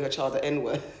point of calling her child the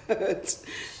N-word.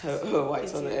 her white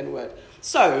son the N-word.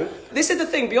 So, this is the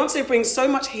thing. Beyonce brings so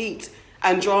much heat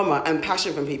and drama and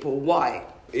passion from people. Why?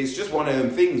 It's just one of them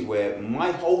things where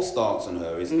my whole stance on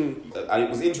her is, and it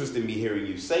was interesting me hearing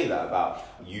you say that about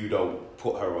you don't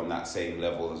put her on that same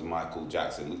level as Michael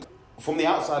Jackson. From the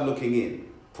outside looking in,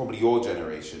 probably your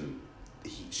generation,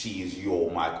 she is your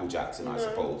Michael Jackson, I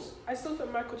suppose. I still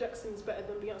think Michael Jackson is better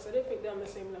than Beyonce. I don't think they're on the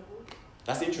same level.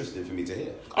 That's interesting for me to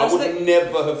hear. I would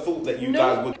never have thought that you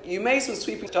guys would. You made some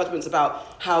sweeping judgments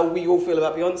about how we all feel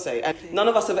about Beyonce, and none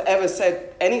of us have ever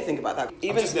said anything about that.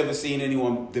 I've just never seen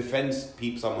anyone defend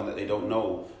someone that they don't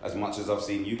know as much as I've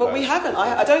seen you But guys. we haven't.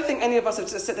 I don't think any of us have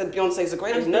just said that Beyonce's the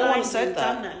greatest. No one said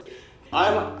that.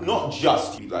 I'm not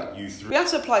just like you three. We have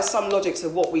to apply some logic to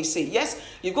what we see. Yes,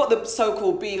 you've got the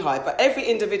so-called beehive, but every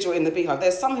individual in the beehive,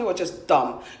 there's some who are just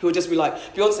dumb, who will just be like,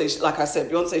 Beyonce, like I said,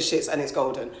 Beyonce shits and it's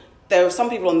golden. There are some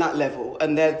people on that level,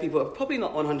 and there are people who are probably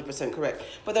not 100% correct,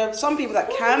 but there are some people that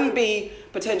can be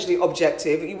potentially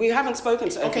objective. We haven't spoken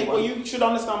to everyone. Okay, well, you should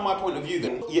understand my point of view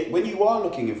then. When you are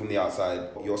looking in from the outside,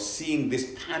 you're seeing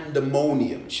this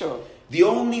pandemonium. Sure. The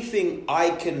only thing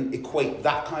I can equate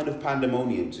that kind of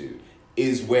pandemonium to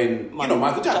is when,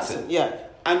 Michael Jackson. Yeah.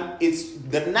 And it's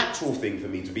the natural thing for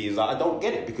me to be is that I don't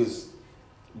get it, because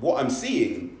what I'm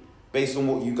seeing, based on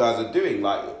what you guys are doing,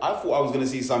 like, I thought I was going to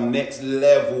see some next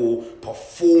level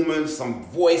performance, some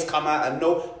voice come out, and I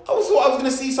thought I was going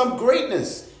to see some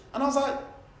greatness. And I was like,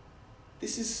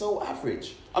 this is so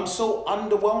average. I'm so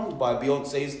underwhelmed by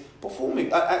Beyonce's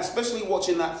performing, especially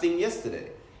watching that thing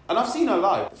yesterday. And I've seen her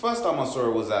live. The first time I saw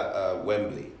her was at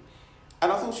Wembley.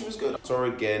 And I thought she was good. I saw her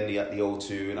again at the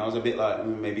O2, and I was a bit like,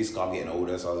 maybe it's 'cause I'm getting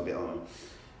older, so I was a bit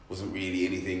wasn't really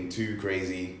anything too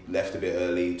crazy, left a bit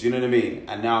early. Do you know what I mean?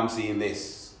 And now I'm seeing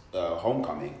this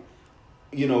Homecoming.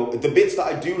 You know, the bits that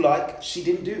I do like, she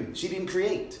didn't do. She didn't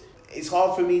create. It's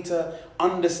hard for me to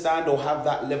understand or have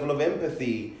that level of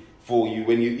empathy for you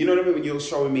when you know what I mean, when you're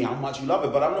showing me how much you love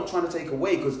it. But I'm not trying to take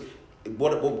away, because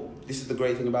what this is the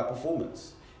great thing about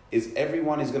performance, is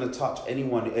everyone is going to touch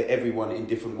everyone in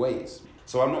different ways.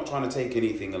 So I'm not trying to take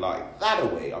anything like that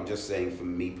away. I'm just saying, for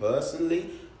me personally,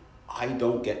 I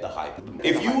don't get the hype.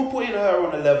 If you were putting her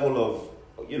on a level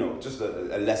of, you know, just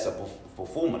a lesser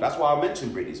performer, that's why I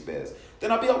mentioned Britney Spears,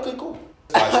 then I'd be okay, cool.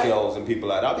 Spice Girls and people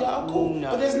like that, I'd be like, oh, cool.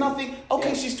 No. But there's nothing,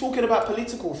 okay, she's talking about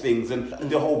political things and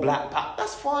the whole Black Pact,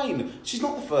 that's fine. She's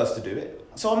not the first to do it.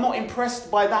 So I'm not impressed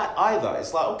by that either.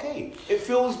 It's like, okay, it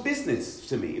feels business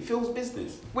to me. It feels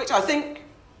business. Which I think,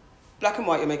 black and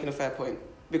white, you're making a fair point.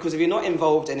 Because if you're not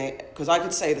involved in it, because I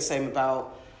could say the same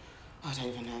about, I don't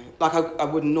even know. Like, I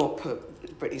would not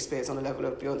put Britney Spears on a level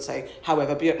of Beyonce.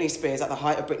 However, Britney Spears, at the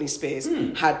height of Britney Spears,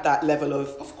 had that level of...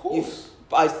 Of course.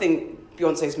 But I think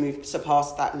Beyonce's moved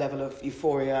surpassed that level of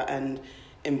euphoria and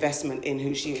investment in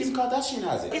who she is. Kim Kardashian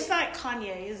has it. It's like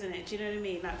Kanye, isn't it? Do you know what I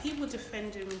mean? Like, people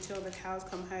defend him until the cows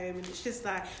come home, and it's just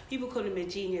like, people call him a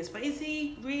genius, but is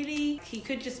he really? He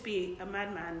could just be a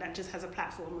madman that just has a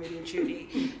platform, really and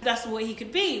truly. That's what he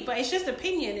could be, but it's just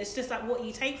opinion. It's just like what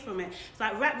you take from it. It's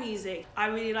like rap music. I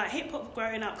really like hip-hop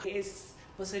growing up. It's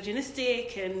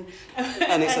misogynistic and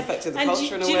it's affected the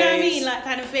culture in a way. Do you know what I mean? Like,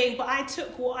 kind of thing. But I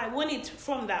took what I wanted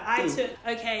from that. I took,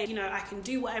 okay, you know, I can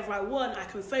do whatever I want. I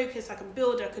can focus. I can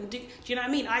build. I can do. Do you know what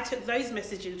I mean? I took those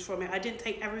messages from it. I didn't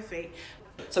take everything.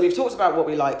 So we've talked about what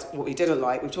we liked, what we didn't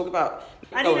like. We've talked about...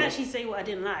 I didn't actually say what I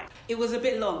didn't like. It was a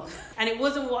bit long. And it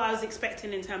wasn't what I was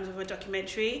expecting in terms of a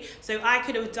documentary. So I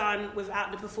could have done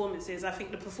without the performances. I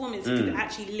think the performance could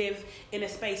actually live in a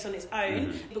space on its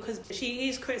own, because she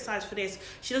is criticised for this.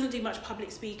 She doesn't do much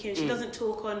public speaking. She doesn't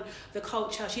talk on the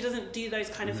culture. She doesn't do those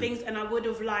kind of things. And I would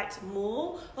have liked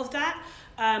more of that.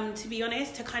 To be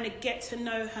honest, to kind of get to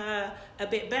know her a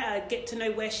bit better, get to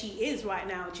know where she is right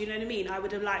now. Do you know what I mean? I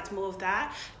would have liked more of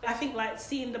that. I think, like,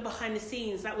 seeing the behind the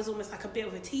scenes, that was almost like a bit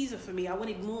of a teaser for me. I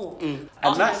wanted more. And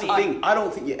that's the thing. I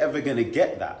don't think you're ever going to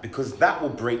get that, because that will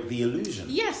break the illusion.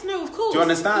 Yes, no, of course. Do you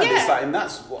understand? Yeah. It's like, and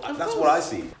that's what I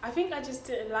see. I think I just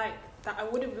didn't like that. I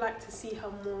would have liked to see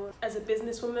her more as a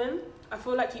businesswoman. I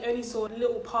feel like you only saw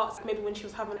little parts, maybe when she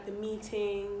was having the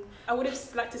meeting. I would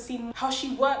have liked to see how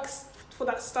she works for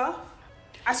that stuff.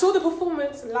 I saw the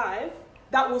performance live.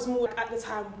 That was more at the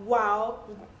time, wow.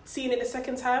 Seeing it the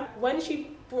second time, when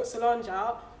she brought Solange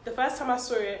out, the first time I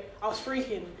saw it, I was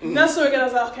freaking. Then I saw it again, I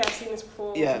was like, okay, I've seen this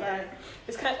before. Yeah. Like,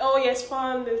 it's kind of, oh yeah, it's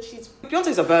fun.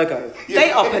 Beyonce's a Virgo.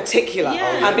 They are particular.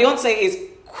 Yeah. And Beyonce is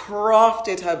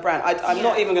crafted her brand. I'm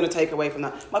not even going to take away from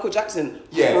that. Michael Jackson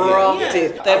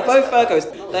crafted. Yeah. They're both Virgos.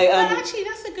 Actually,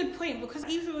 that's a good point, because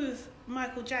even with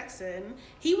Michael Jackson,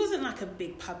 he wasn't like a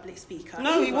big public speaker.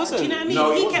 No, he wasn't. Do you know what I mean?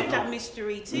 No, he kept that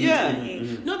mystery too, didn't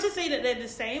he? Not to say that they're the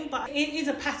same, but it is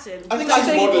a pattern. I think Like,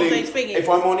 she's modelling, those things. if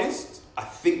I'm honest, I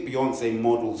think Beyonce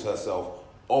models herself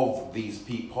of these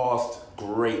past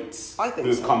greats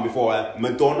who've come before her,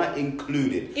 Madonna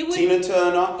included, Tina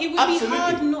Turner. It would absolutely. be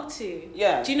hard not to.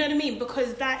 Yeah. Do you know what I mean?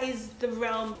 Because that is the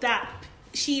realm that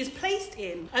she is placed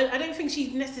in. I don't think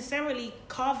she's necessarily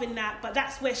carving that, but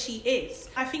that's where she is.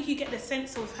 I think you get the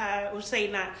sense of her, or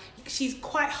saying that she's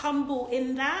quite humble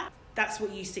in that. That's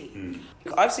what you see.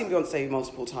 I've seen Beyonce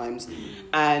multiple times,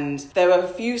 and there are a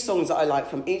few songs that I like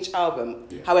from each album.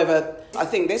 Yeah. However, I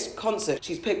think this concert,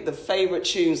 she's picked the favourite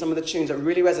tunes, some of the tunes that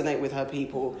really resonate with her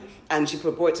people, and she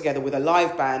brought it together with a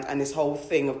live band and this whole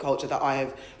thing of culture that I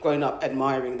have grown up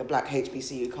admiring, the black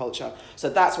HBCU culture. So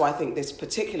that's why I think this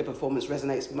particular performance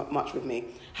resonates much with me.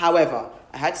 However,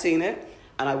 I had seen it,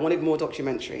 and I wanted more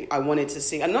documentary. I wanted to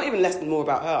see, and not even less than more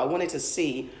about her, I wanted to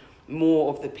see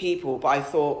more of the people, but I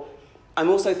thought, I'm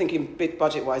also thinking big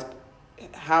budget-wise,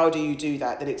 how do you do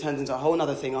that? Then it turns into a whole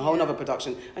other thing, a whole other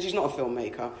production. And she's not a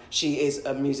filmmaker. She is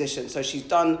a musician. So she's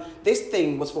done... This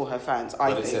thing was for her fans,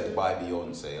 I think. But it's said by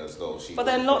Beyonce as though she... But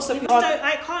then lots of people...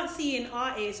 I can't see an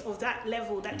artist of that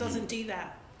level that doesn't do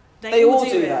that. They all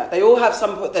do that. They all have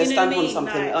some put their stamp on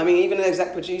something. Like, I mean, even an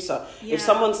exec producer. Yeah. If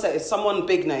someone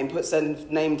big name puts their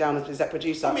name down as exec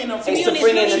producer, I mean, it's to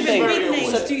bring in a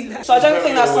thing. So I don't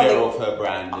think that's something. Of her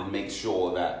brand and make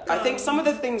sure that. I think some of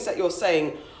the things that you're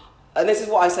saying, and this is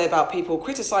what I say about people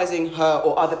criticising her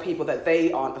or other people that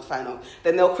they aren't a fan of,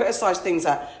 then they'll criticise things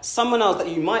that someone else that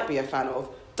you might be a fan of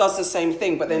does the same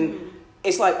thing, but then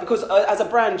it's like, because as a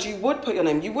brand, you would put your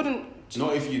name, you wouldn't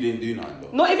Not if you didn't do nothing, though.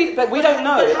 Not if you, but we don't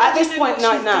know. But At this point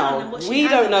right now, we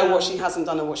don't know what she hasn't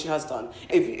done and what she has done.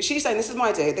 If she's saying, this is my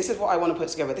idea, this is what I want to put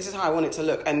together, this is how I want it to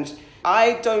look, and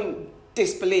I don't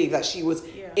disbelieve that she was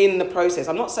in the process.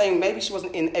 I'm not saying maybe she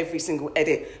wasn't in every single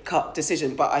edit, cut,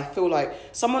 decision, but I feel like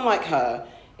someone like her,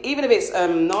 even if it's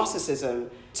narcissism,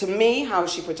 to me, how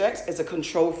she projects is a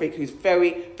control freak who's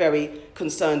very, very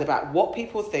concerned about what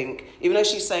people think, even though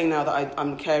she's saying now that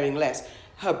I'm caring less.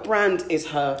 Her brand is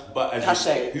her But as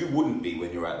cachet. you say, who wouldn't be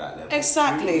when you're at that level?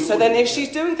 Exactly. Who So then wouldn't if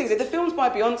she's doing things, if the film's by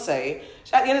Beyonce,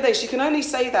 at the end of the day, she can only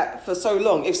say that for so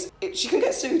long. If she can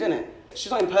get sued, innit?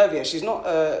 She's not impervious. She's not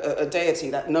a deity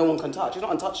that no one can touch. She's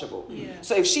not untouchable. Yeah.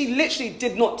 So if she literally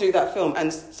did not do that film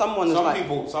and someone was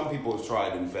like... Some people have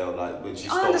tried and failed, like when she's I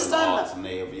stolen understand arts that. and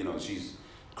they have, she's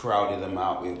crowded them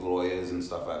out with lawyers and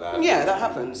stuff like that. Yeah, that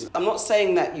happens. I'm not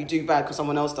saying that you do bad because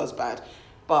someone else does bad,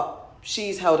 but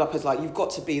she's held up as like, you've got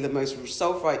to be the most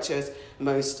self-righteous,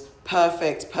 most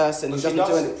perfect person who But she doesn't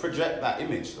do does anything. project that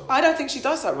image, though. I don't think she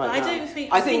does that right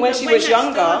now. I think when she was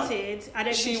younger, started, I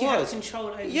don't she think she had was. control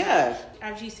over Yeah. that.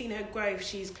 As you've seen her growth,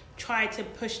 she's tried to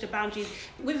push the boundaries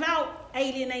without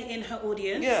alienating her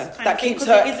audience. Yeah, kind that of thing, keeps 'cause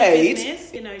her it is paid. a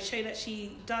business, show that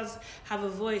she does have a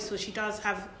voice or she does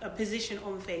have a position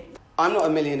on things. I'm not a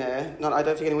millionaire. No, I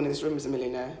don't think anyone in this room is a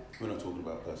millionaire. We're not talking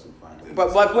about personal finance.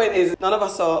 But my point is, none of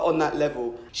us are on that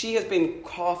level. She has been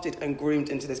crafted and groomed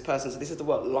into this person. So this is the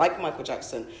world, like Michael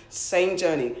Jackson, same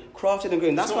journey, crafted and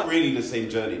groomed. It's That's not why. really the same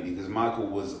journey because Michael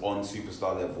was on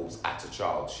superstar levels at a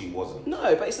child. She wasn't.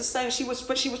 No, but it's the same. She was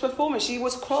performing. She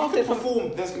was She crafted could from.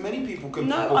 perform. There's many people can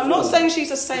No, perform. I'm not saying she's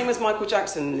the same as Michael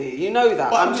Jackson, Lee. You know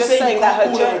that. But I'm just saying you that her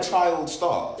can't call her a journey. child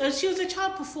star. She was a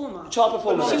child performer. Child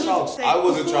performer. Not a She child. was a I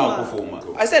was a child performer.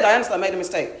 performer. I said, I understand, I made a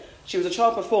mistake. She was a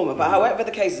child performer, but however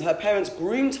the case is, her parents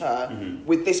groomed her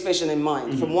with this vision in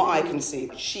mind. From what I can see,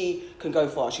 she can go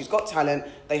far. She's got talent,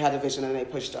 they had a vision and they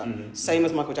pushed her. Same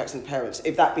as Michael Jackson's parents,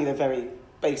 if that be the very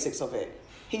basics of it.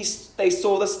 They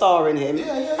saw the star in him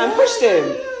and pushed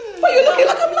him. But you're looking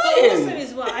like I'm Also lying.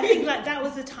 as well, I think like that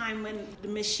was the time when the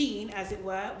machine, as it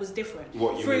were, was different.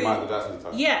 What, you mean Michael Jackson's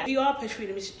time? Yeah, if you are pushed through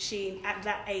the machine at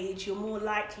that age, you're more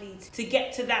likely to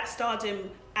get to that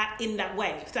stardom in that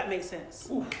way, if that makes sense.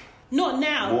 Ooh. Not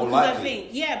now, More because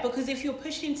likely. I think, because if you're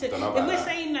pushed into, if Don't know about we're that.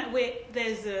 saying that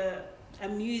there's a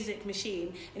music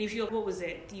machine, and if you're, what was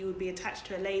it, you would be attached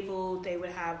to a label,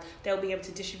 they'll be able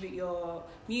to distribute your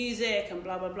music and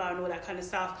blah blah blah and all that kind of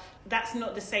stuff. That's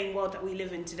not the same world that we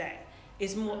live in today.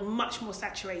 It's much more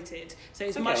saturated, so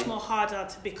it's much more harder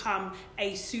to become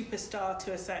a superstar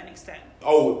to a certain extent.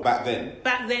 Oh, back then.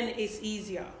 Back then it's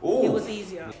easier. Ooh. It was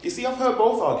easier. You see, I've heard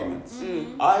both arguments.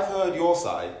 I've heard your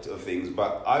side of things,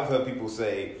 but I've heard people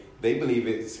say they believe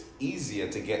it's easier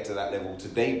to get to that level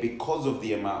today because of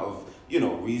the amount of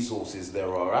resources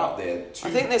there are out there. I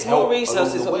think there's help more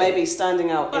resources, along the but way. maybe standing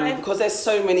out because there's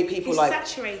so many people It's like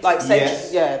saturated.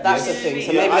 Yes. that's the Yes. thing.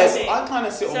 So Yeah, maybe I there's. kind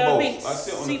of sit on So I both. think I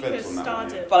sit on the fence on that one.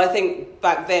 Yeah. superstardom. But I think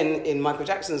back then in Michael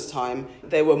Jackson's time,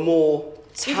 there were more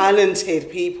talented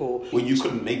people. Well, you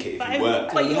couldn't make it if you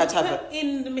weren't. But You you had had to have put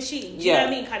in the machine. Do you know what I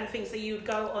mean? Kind of thing. So you'd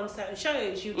go on certain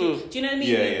shows. You do. Do you know what I mean?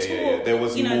 Yeah. You'd talk. There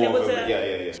was more there was of a...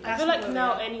 Yeah. I feel like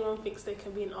now anyone thinks they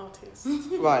can be an artist.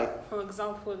 Right. For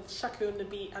example, Shaki on the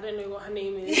beat, I don't know what her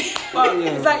name is. But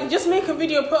it's like, you just make a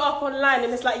video, put up online,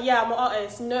 and it's like, yeah, I'm an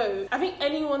artist. No. I think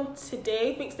anyone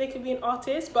today thinks they can be an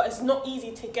artist, but it's not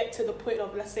easy to get to the point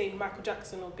of, let's say, Michael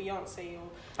Jackson or Beyonce.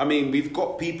 I mean, we've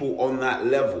got people on that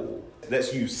level.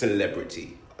 Let's use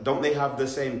celebrity. Don't they have the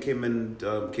same Kim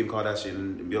Kardashian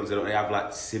and Beyonce? Don't they have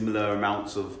like similar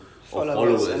amounts of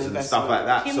followers and stuff like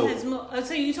that? Kim has more.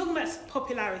 So you're talking about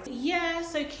popularity? Yeah.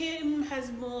 So Kim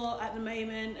has more at the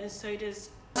moment, and so does.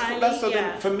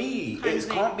 Then for me, Kind it of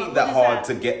can't thing. be But that what is hard that?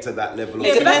 to get to that level.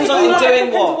 It of depends celebrity. on doing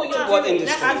Depends on what you're what doing.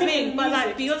 industry. That's the thing, but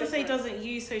like Music is Beyonce different. doesn't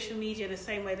use social media the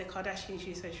same way the Kardashians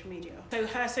use social media. So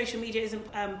her social media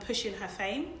isn't pushing her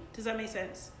fame. Does that make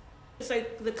sense? So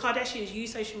the Kardashians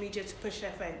use social media to push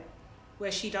their fame,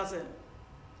 where she doesn't.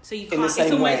 So you In the can't. same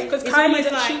it's almost way. Because it's Kylie,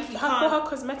 almost like you for can't. her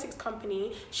cosmetics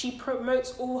company, she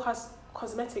promotes all her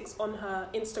cosmetics on her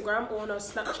Instagram or on her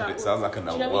Snapchat. It sounds like Do you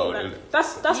another know what I world. mean? Isn't Like,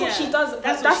 it? that's what Yeah, she does.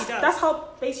 that's what she does. That's how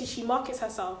basically she markets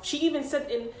herself. She even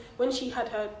said when she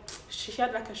had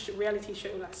like a reality show,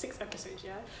 like 6 episodes,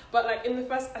 yeah. But like in the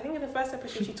first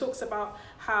episode, she talks about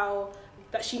how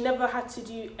that she never had to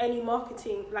do any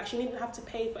marketing. Like, she didn't have to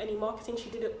pay for any marketing. She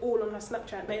did it all on her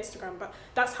Snapchat and her Instagram. But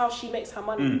that's how she makes her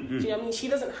money. Do you know what I mean? She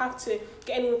doesn't have to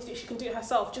get anyone to do it. She can do it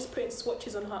herself, just putting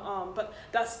swatches on her arm. But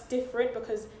that's different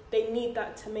because they need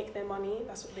that to make their money.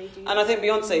 That's what they do. And I think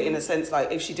Beyonce, in a sense,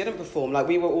 like, if she didn't perform, like,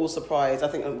 we were all surprised. I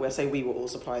think when I say we were all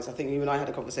surprised, I think you and I had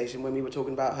a conversation when we were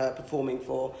talking about her performing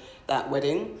for that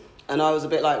wedding. And I was a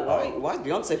bit like, why is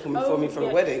Beyonce performing for a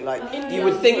wedding? Like, you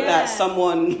would think that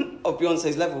someone of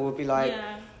Beyonce's level would be like...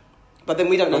 Yeah. But then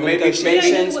we don't know the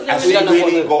negotiations. Has she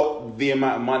really got the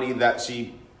amount of money that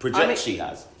she projects she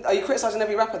has? Are you criticising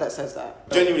every rapper that says that?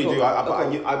 Genuinely do.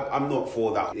 I'm not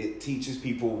for that. It teaches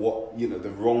people what, the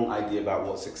wrong idea about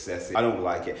what success is. I don't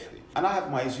like it. And I have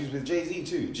my issues with Jay-Z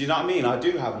too. Do you know what I mean? I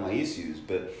do have my issues,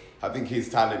 but... I think his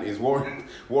talent is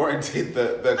warranted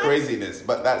the craziness,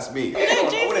 but that's me.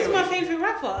 Jay-Z's my favourite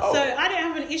rapper, so I don't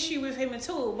have an issue with him at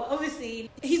all. But obviously,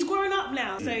 he's grown up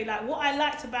now, so like what I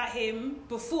liked about him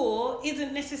before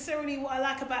isn't necessarily what I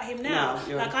like about him now.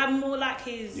 Like I'm more like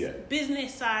his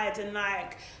business side and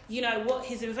like what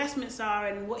his investments are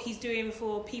and what he's doing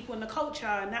for people in the culture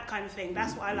and that kind of thing.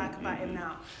 That's what I like about him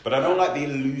now. But I don't like the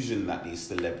illusion that these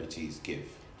celebrities give.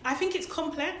 I think it's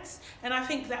complex, and I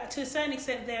think that to a certain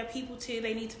extent there are people too,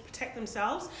 they need to protect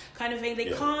themselves kind of thing. They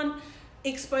can't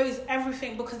expose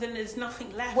everything because then there's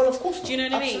nothing left. Well, of course not. Do you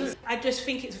know what I mean? I just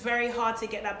think it's very hard to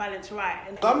get that balance right.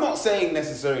 And I'm not saying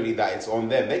necessarily that it's on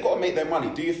them. They got to make their money,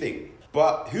 do you think?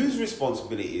 But whose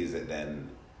responsibility is it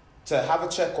then to have a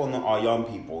check on our young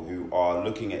people who are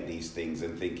looking at these things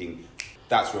and thinking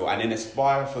that's real and then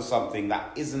aspire for something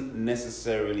that isn't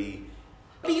necessarily...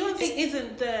 Beyonce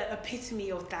isn't the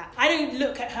epitome of that. I don't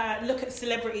look at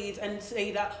celebrities and say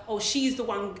that, she's the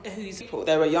one who's...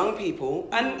 There are young people,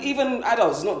 and even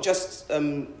adults, it's not just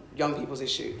young people's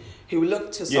issue, who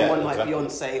look to someone like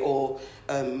Beyonce or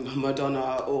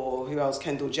Madonna or who else,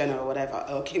 Kendall Jenner or whatever,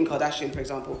 or Kim Kardashian, for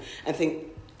example, and think,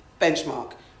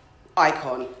 benchmark,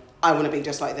 icon, I want to be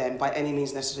just like them by any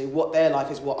means necessary. What their life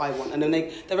is, what I want, and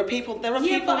then there are people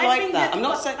like that. I'm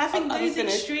not saying. I think those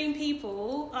extreme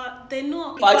people, they're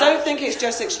not. But I don't think it's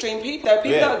just extreme people. There are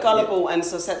people that are gullible and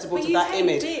susceptible to that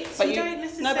image. But you don't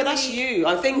necessarily. No, but that's you.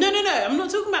 I think. No. I'm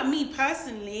not talking about me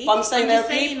personally. But I'm saying there are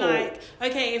people.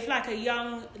 If like a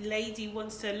young lady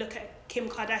wants to look at Kim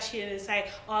Kardashian and say,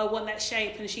 I want that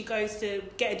shape, and she goes to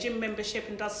get a gym membership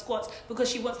and does squats because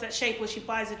she wants that shape, or she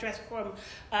buys a dress from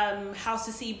House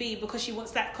of CB because she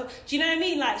wants that. Do you know what I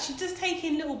mean? Like, she's just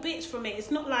taking little bits from it.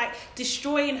 It's not like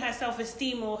destroying her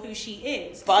self-esteem or who she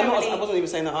is. But I wasn't even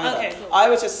saying that either. Okay, cool. I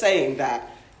was just saying that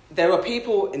there are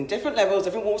people in different levels,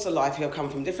 different walks of life who have come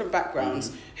from different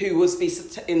backgrounds who will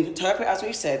interpret, as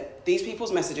we've said, these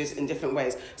people's messages in different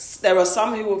ways. There are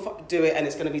some who will do it and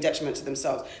it's going to be detriment to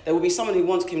themselves. There will be someone who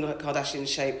wants Kim Kardashian's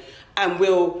shape and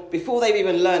will, before they've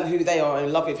even learned who they are and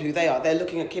in love with who they are, they're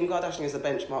looking at Kim Kardashian as a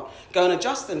benchmark, go and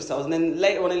adjust themselves, and then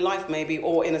later on in life maybe,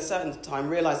 or in a certain time,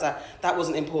 realise that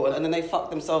wasn't important, and then they fuck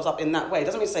themselves up in that way. It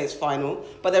doesn't mean to say it's final,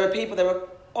 but there are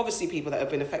obviously people that have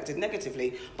been affected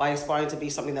negatively by aspiring to be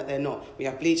something that they're not. We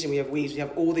have bleaching, we have weaves, we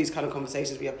have all these kind of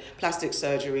conversations, we have plastic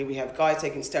surgery, we have guys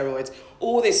taking steroids,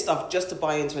 all this stuff just to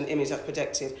buy into an image that's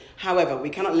projected. However, we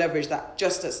cannot leverage that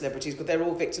just at celebrities because they're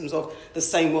all victims of the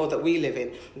same world that we live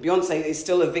in. Beyonce is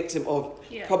still a victim of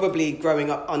probably growing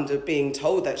up under being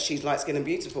told that she's light-skinned and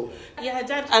beautiful. Yeah, her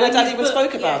dad... And her dad even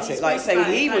spoke about it, like saying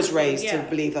he was raised to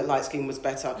believe that light skin was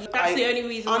better. That's the only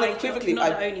reason why, not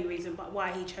the only reason, but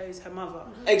why he chose her mother.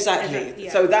 Exactly.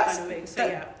 So that's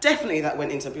definitely that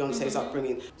went into Beyonce's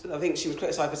upbringing. So I think she was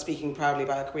criticised for speaking proudly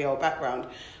about her Creole background,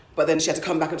 but then she had to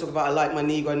come back and talk about I like my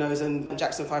Negro nose and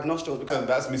Jackson 5 nostrils. Because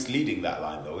that's misleading, that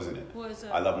line though, isn't it? What is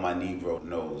that? I love my Negro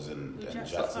nose and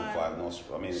Jackson 5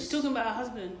 nostrils. I mean, she's talking about her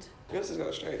husband. Beyonce's got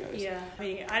a straight nose. Yeah.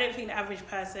 I don't think the average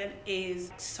person is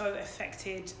so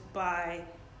affected by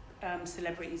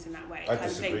celebrities in that way. I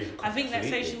disagree. I think that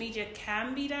social media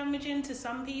can be damaging to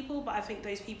some people, but I think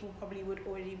those people probably would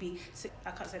already be,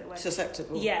 I can't say the word,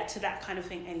 susceptible. Yeah, to that kind of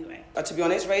thing anyway. To be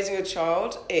honest, raising a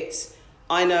child,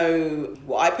 I know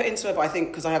what I put into her, but I think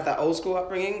because I have that old school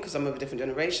upbringing, because I'm of a different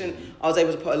generation, I was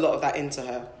able to put a lot of that into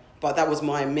her. But that was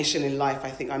my mission in life. I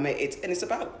think I made it, and it's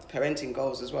about parenting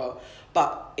goals as well.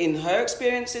 But in her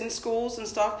experience in schools and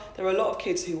stuff, there are a lot of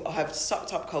kids who have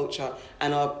sucked up culture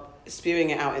and are spewing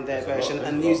it out in their version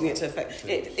and using it to affect.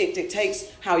 It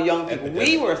dictates how young people.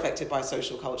 We were affected by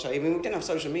social culture. Even we didn't have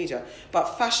social media, but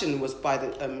fashion was by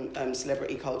the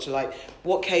celebrity culture. Like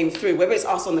what came through, whether it's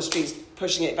us on the streets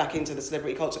pushing it back into the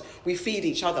celebrity culture, we feed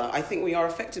each other. I think we are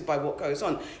affected by what goes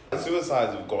on.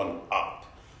 Suicides have gone up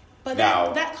But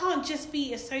Now, that can't just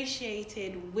be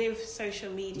associated with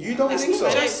social media. you don't think so?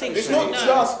 I don't think It's so. not No.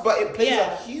 just, but it plays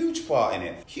Yeah. a huge part in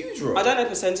it. Huge role. I don't know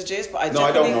percentages, but I No,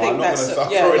 I definitely don't know. think I'm not that's... going to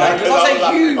start yeah, throwing like, that. because I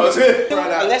say huge. I was gonna throw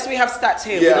that. Unless we have stats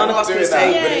here, Yeah, none I'm of not us can doing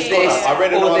say that, but it's not this that. I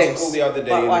read an or article this. the other day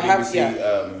But in I the have, BBC.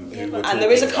 yeah. Who were And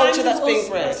there is a talking culture about- that's being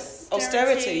bred.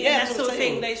 Austerity, yeah, and that's that what sort I'm of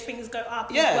thing. saying. Those things go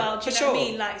up Yeah, as well. Do for you know what I sure.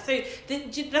 mean? Like,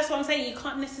 so that's what I'm saying. You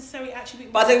can't necessarily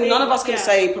attribute. But I think none of us can Yeah.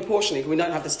 say proportionally, because we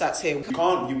don't have the stats here.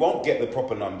 You won't get the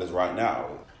proper numbers right now.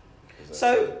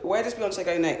 So, where does Beyonce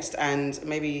go next? And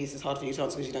maybe this is hard for you to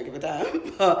answer because you don't give a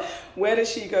damn, but where does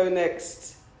she go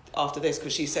next after this?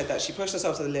 Because she said that she pushed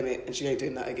herself to the limit and she ain't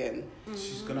doing that again.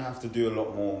 She's going to have to do a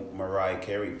lot more Mariah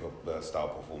Carey style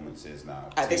performances now.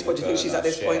 At this point, do you think she's at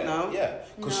this point now? Yeah,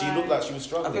 because she No. looked like she was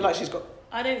struggling. I feel like she's got...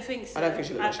 I don't think so. I don't think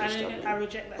she looks like she's I struggling. I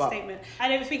reject that But- statement. I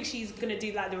don't think she's going to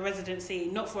do like the residency,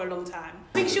 not for a long time.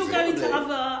 I think she'll go into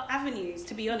Probably. other avenues,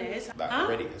 to be honest. Like Huh?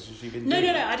 already, has she been No,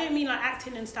 doing no, it? I don't mean like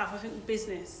acting and stuff. I think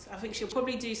business. I think she'll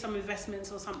probably do some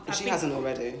investments or something. If I she think, hasn't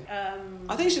already. Um,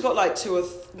 I think she's got like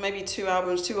maybe 2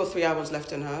 or 3 albums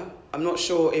left in her. I'm not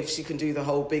sure if she can do the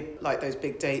whole those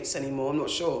big dates anymore. I'm not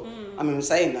sure. I mean, I'm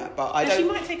saying that, but I and don't... she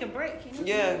might take a break, you know?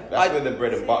 Yeah. That's where the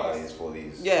bread and butter is for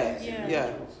these. Yeah, Yeah.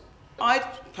 yeah. I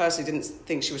personally didn't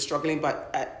think she was struggling,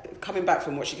 but coming back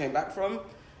from what she came back from,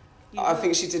 I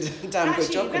think she did a damn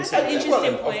good job. That's an considering. interesting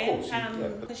Well, of point. course, yeah.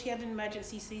 Because she had an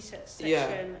emergency C-section Yeah.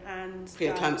 and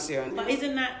Preeclampsia and- but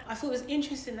isn't that? I thought it was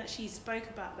interesting that she spoke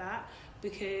about that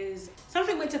because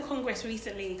something went to Congress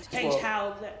recently to change What?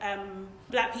 how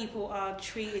black people are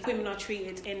treated, women are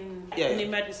treated in Yeah. an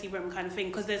emergency room kind of thing.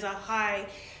 Because there's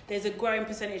a growing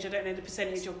percentage. I don't know the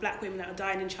percentage of black women that are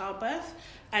dying in childbirth,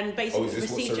 and basically Oh, is this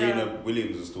the what procedure. Serena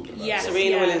Williams was talking about? Yeah. Serena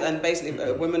Yeah. Williams, and basically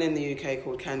a woman in the UK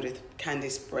called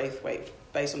Candice Braithwaite,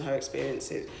 based on her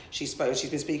experiences, she's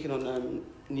been speaking on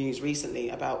news recently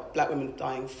about black women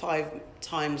dying 5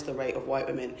 times the rate of white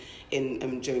women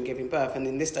during giving birth, and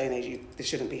in this day and age this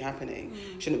shouldn't be happening,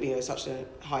 shouldn't be such a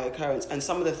high occurrence. And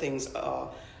some of the things are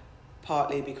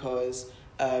partly because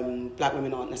black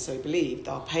women aren't necessarily believed,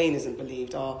 our pain isn't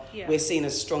believed, we're seen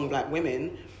as strong black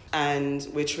women, and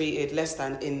we're treated less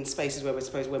than in spaces where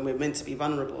when we're meant to be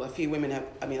vulnerable. A few women have,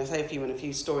 I say a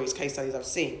few stories, case studies I've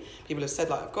seen, people have said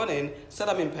like, I've gone in, said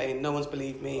I'm in pain, no one's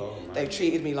believed me. They've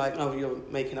treated me like, oh, you're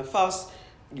making a fuss,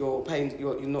 you're pain,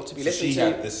 you're not to be listened she to.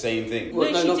 had the same thing.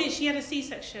 Well, No, no, she did. She had a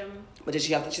C-section. But she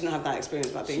didn't have that experience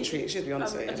about being treated. She'd be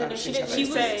honest with you. I don't know, She she had that didn't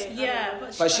experience. say. Yeah,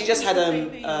 But she just had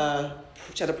a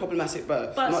she had a problematic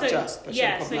birth, but not so, just, but she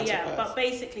had a so problematic birth. but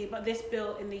basically, but this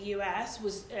bill in the US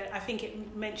was, I think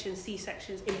it mentions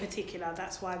C-sections in particular.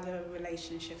 That's why the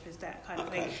relationship is that kind of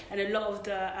Okay. thing, and a lot of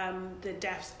the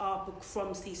deaths are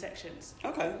from C-sections.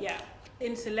 Okay. Yeah,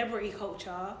 in celebrity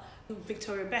culture,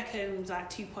 Victoria Beckham's like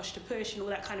too posh to push and all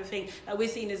that kind of thing. Like we're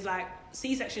seen as like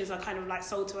C-sections are kind of like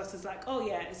sold to us as like, oh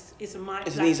yeah, it's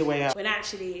an easy way out. when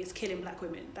actually it's killing black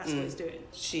women. That's what it's doing.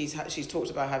 She's talked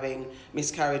about having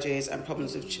miscarriages and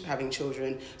problems with having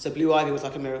children. So Blue Ivy was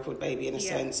like a miracle baby in a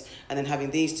sense, and then having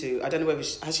these two. I don't know whether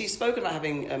has she spoken about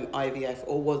having IVF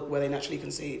or were they naturally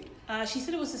conceived? She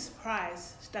said it was a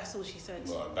surprise. That's all she said.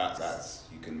 Well, that's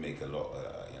you can make a lot.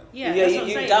 Yeah, Yeah, that's what I'm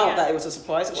you saying, doubt yeah. that it was a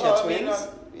surprise that she Well, had I mean, twins,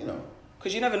 you know.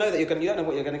 because you never know that you don't know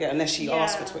what you're going to get unless she Yeah.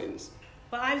 asks for twins.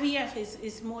 But IVF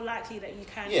is more likely that you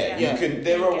can. Yeah, get- you can.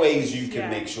 There can are get ways twins, you can yeah.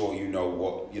 make sure you know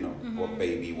what what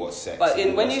baby, what sex. But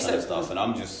and when all you that kind of said- stuff, and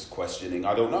I'm just questioning.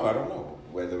 I don't know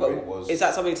whether But it was. is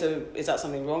that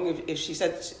something wrong? If she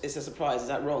said it's a surprise, is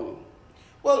that wrong?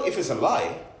 Well, if it's a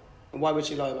lie, And why would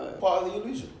she lie about it? part of the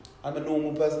illusion. I'm a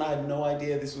normal person. I had no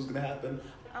idea this was going to happen.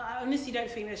 I honestly don't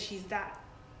think that she's that.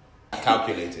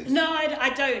 Calculated. No, I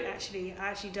don't actually. I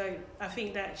actually don't. I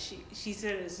think that she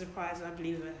said it as a surprise, and I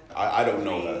believe her. I don't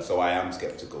know her, so I am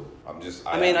skeptical.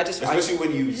 Especially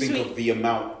when you think Sweet. of the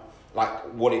amount, like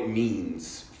what it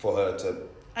means for her to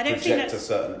I don't think project a that's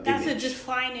certain that's image. a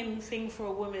defining thing for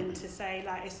a woman to say.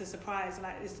 Like it's a surprise.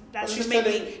 Like that she's doesn't make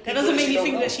telling me. people That doesn't that make she me don't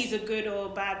think know. that she's a good or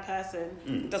bad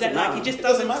person. Doesn't That, matter. Like, it just It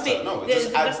doesn't doesn't matter. fit. No, it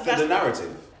just adds to the That's-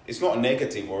 narrative. It's not a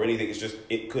negative or anything. It's just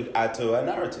it could add to her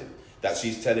narrative that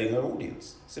she's telling her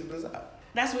audience. Simple as that.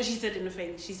 That's what she said in the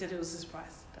thing. She said it was a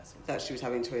surprise. That's what. That she was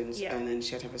having twins, Yeah. and then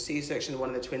she had to have a C-section. One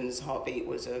of the twins' heartbeat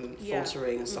was Yeah.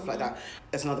 faltering and stuff like that.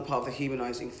 That's another part of the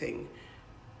humanising thing.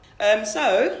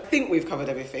 So I think we've covered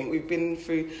everything. We've been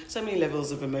through so many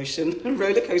levels of emotion,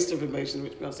 roller coaster of emotion,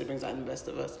 which Beyonce brings out in the best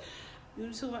of us. You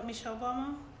want to talk about Michelle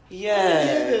Obama?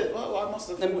 Yeah. Well, I must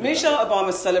have. Now, thought Michelle that.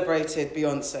 Obama celebrated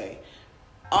Beyonce.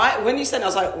 When you sent it, I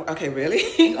was like, okay,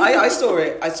 really? I saw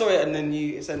it, and then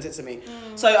you sent it to me.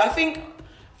 So I think,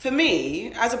 for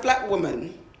me, as a black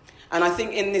woman, And I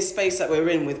think in this space that we're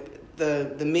in, with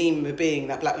the meme being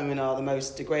that black women are the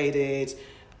most degraded,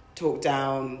 talked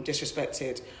down,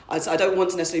 disrespected, I don't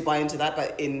want to necessarily buy into that,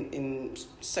 but in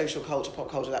social culture, pop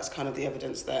culture, that's kind of the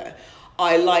evidence there.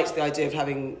 I liked the idea of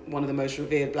having one of the most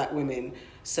revered black women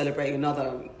celebrating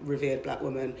another revered black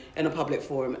woman in a public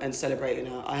forum and celebrating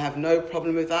her. I have no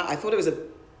problem with that. I thought it was a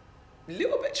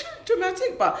little bit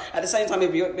dramatic, but at the same time,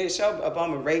 if Michelle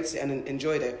Obama rates it and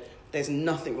enjoyed it, there's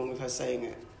nothing wrong with her saying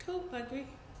it. Cool, I agree.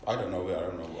 I don't know.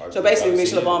 So basically,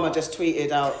 Michelle Obama just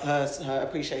tweeted out her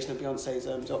appreciation of Beyonce's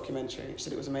documentary. She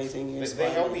said it was amazing. They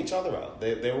help each other out.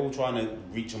 They're all trying to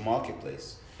reach a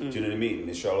marketplace. Do you know what I mean?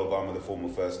 Michelle Obama, the former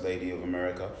First Lady of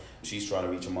America, she's trying to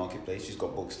reach a marketplace. She's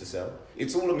got books to sell.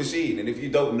 It's all a machine. And if you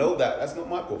don't know that, that's not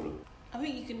my problem. I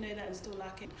think you can know that and still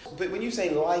like it. But when you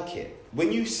say like it,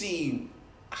 when you see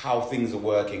how things are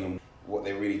working and what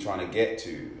they're really trying to get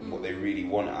to and what they really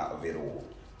want out of it all,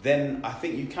 then I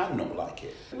think you can not like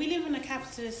it. We live in a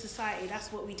capitalist society.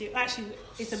 That's what we do. Actually,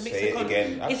 it's a mixed Say it economy.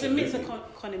 again. It's a mixed Absolutely.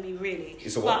 economy, really.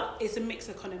 It's a what? But it's a mixed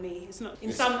economy. It's not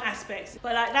in some aspects,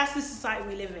 but like that's the society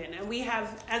we live in, and we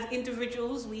have, as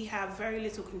individuals, we have very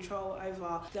little control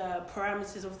over the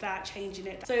parameters of that, changing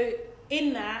it. So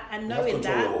in that and We have knowing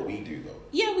control that, of what we do, though.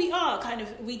 yeah, we are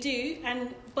we do,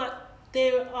 but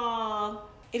there are,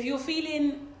 if you're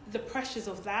feeling the pressures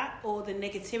of that or the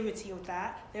negativity of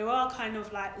that, there are kind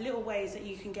of like little ways that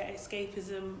you can get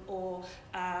escapism or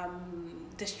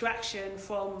distraction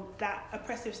from that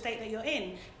oppressive state that you're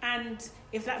in. And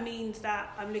if that means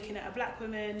that I'm looking at a black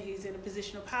woman who's in a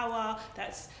position of power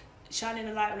that's shining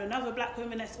a light on another black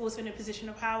woman that's also in a position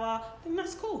of power, then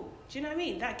that's cool. Do you know what I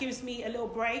mean? That gives me a little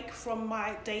break from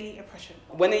my daily oppression.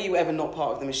 When are you ever not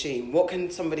part of the machine? What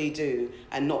can somebody do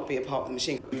and not be a part of the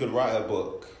machine? You could write a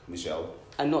book, Michelle,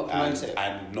 And not promote it.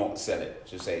 and not sell it.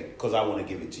 Just say, because I want to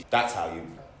give it to you. That's how you...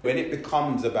 When it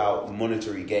becomes about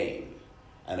monetary gain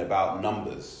and about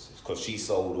numbers, because she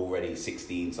sold already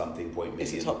 16-something point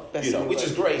million. It's a top best-selling which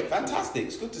is book. great. Fantastic.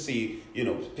 It's good to see,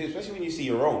 especially when you see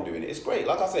your own doing it. It's great.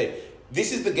 Like I say,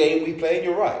 this is the game we play, and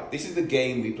you're right. This is the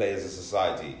game we play as a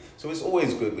society. So it's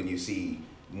always good when you see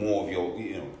more of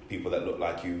your, people that look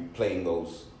like you playing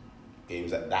those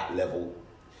games at that level.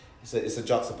 It's a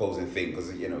juxtaposing thing,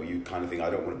 because you kind of think,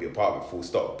 I don't want to be a part of it, full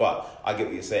stop. But I get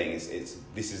what you're saying. It's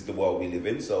this is the world we live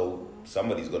in, so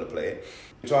somebody's got to play it.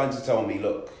 You're trying to tell me,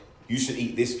 look, you should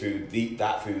eat this food, eat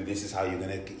that food. This is how you're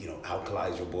gonna,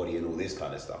 alkalize your body and all this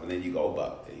kind of stuff. And then you go,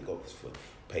 but there you go,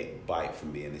 buy it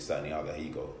from me and this, that, and the other. Here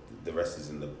you go. The rest is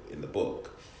in the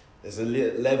book. There's a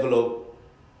level of,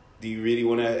 do you really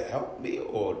want to help me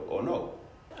or no?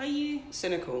 Are you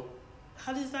Cynical.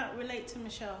 How does that relate to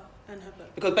Michelle and her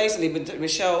book? Because basically,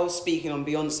 Michelle speaking on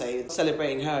Beyonce,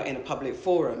 celebrating her in a public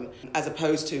forum, as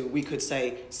opposed to, we could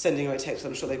say, sending her a text,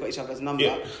 I'm sure they've got each other's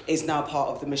number, is now part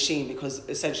of the machine, because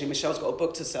essentially Michelle's got a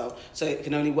book to sell, so it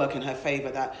can only work in her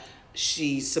favour that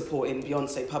she's supporting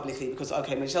Beyonce publicly, because,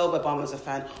 okay, Michelle Obama's a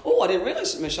fan. Oh, I didn't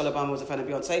realise Michelle Obama was a fan of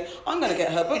Beyonce. I'm going to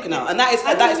get her book now. And that is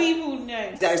people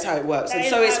know. That is how it works. That And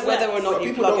is so it's how it whether or works. not But you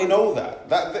people plug don't in. know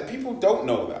that people don't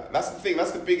know that. That's the thing.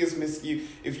 That's the biggest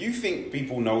if you think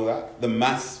people know that, the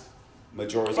mass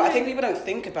majority. But I think people don't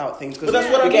think about things, because But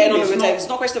that's what I we're getting mean, on it's with not- it. It's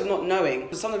not a question of not knowing.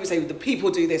 Sometimes we say the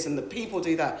people do this and the people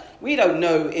do that. We don't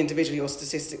know individually or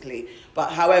statistically.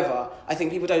 But however, I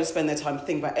think people don't spend their time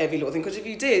thinking about every little thing. Because if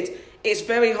you did, it's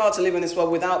very hard to live in this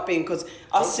world without being, because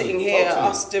us sitting here,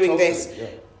 us doing this, yeah.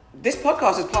 this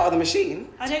podcast is part of the machine.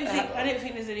 I don't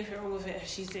think there's anything wrong with it if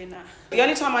she's doing that. The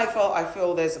only time I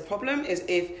feel there's a problem is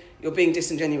if you're being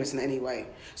disingenuous in any way.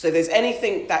 So if there's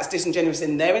anything that's disingenuous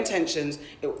in their intentions,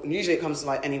 usually it comes to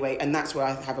light anyway, and that's where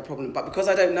I have a problem. But because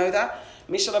I don't know that,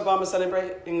 Michelle Obama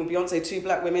celebrating Beyonce, 2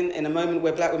 black women in a moment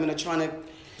where black women are trying to...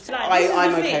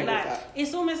 I'm okay with that.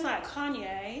 It's almost like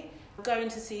Kanye going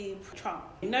to see Trump,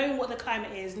 knowing what the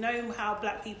climate is, knowing how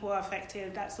black people are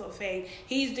affected, that sort of thing.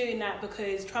 He's doing that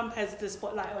because Trump has the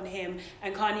spotlight on him,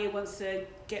 and Kanye wants to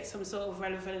get some sort of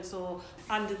relevance or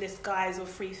under this guise of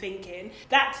free thinking.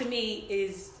 That to me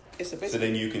is... It's a bit... So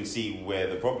then you can see where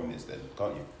the problem is then,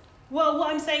 can't you? Well,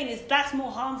 what I'm saying is that's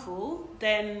more harmful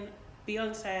than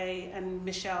Beyonce and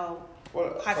Michelle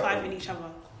high-fiving each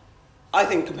other. I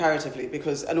think comparatively,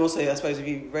 because, and also I suppose if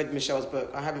you've read Michelle's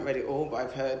book, I haven't read it all, but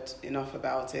I've heard enough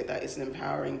about it that it's an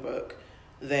empowering book,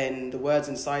 then the words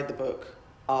inside the book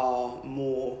are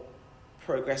more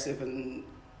progressive and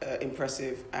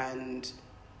impressive and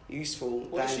useful.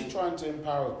 What is she trying to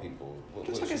empower people?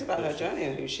 I guess about her journey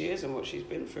and who she is and what she's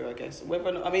been through, I guess. Whether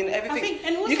or not, I mean, everything. I think,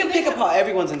 and also you can pick apart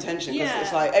everyone's intention, because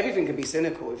it's like everything can be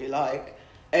cynical if you like.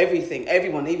 Everything,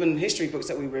 everyone, even history books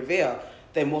that we revere,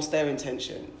 then what's their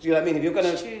intention? Do you know what I mean? If you're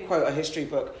going to quote a history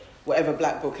book whatever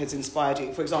black book has inspired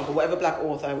you. For example, whatever black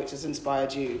author which has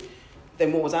inspired you,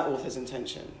 then what was that author's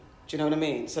intention? Do you know what I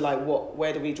mean? So like,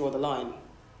 where do we draw the line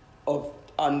of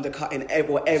undercutting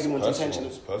everyone's intention?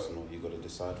 It's personal. You've got to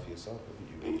decide for yourself.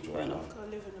 You draw fair the line. enough. Gotta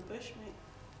live in the bush, mate.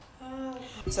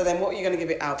 So then what are you going to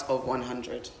give it out of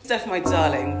 100? Steph, my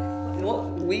darling, what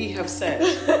we have said,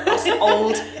 us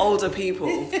older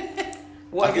people,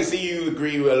 I can see you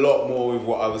agree with a lot more with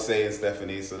what I was saying,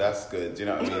 Stephanie, so that's good. Do you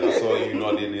know what I mean? I saw you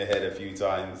nodding your head a few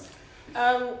times.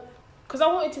 Because I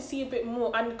wanted to see a bit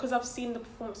more, and because I've seen the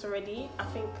performance already, I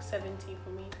think 70 for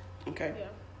me. Okay.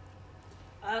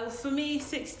 Yeah. For me,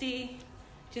 60,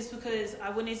 just because I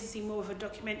wanted to see more of a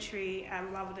documentary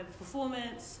rather than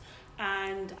performance.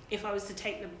 And if I was to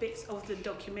take the bits of the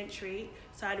documentary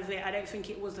side of it, I don't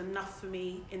think it was enough for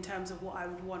me in terms of what I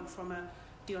would want from a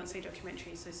Beyonce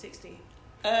documentary. So 60.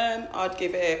 I'd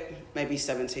give it maybe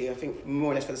 70. I think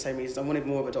more or less for the same reasons. I wanted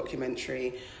more of a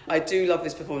documentary. I do love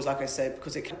this performance, like I said,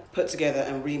 because it put together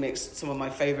and remixed some of my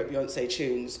favourite Beyonce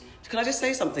tunes. Can I just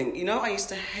say something? You know, I used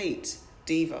to hate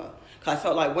Diva. I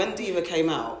felt like when Diva came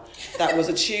out, that was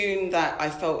a tune that I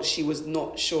felt she was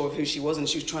not sure of who she was and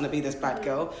she was trying to be this bad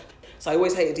girl. So I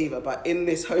always hated Diva, but in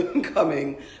this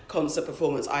homecoming concert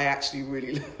performance, I actually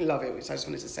really love it, which I just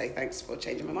wanted to say thanks for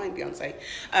changing my mind, Beyonce.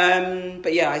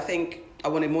 But yeah, I think I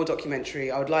wanted more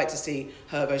documentary. I would like to see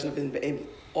her version of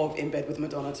In Bed with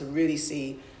Madonna to really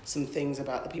see some things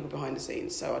about the people behind the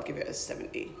scenes. So I'd give it a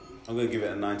 70. I'm going to give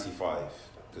it a 95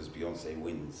 because Beyonce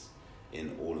wins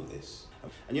in all of this.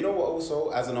 And you know what also,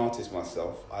 as an artist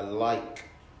myself, I like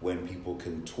when people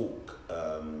can talk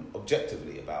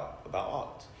objectively about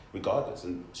art. Regardless,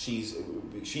 and she's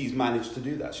managed to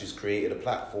do that. She's created a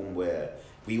platform where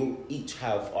we all each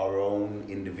have our own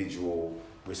individual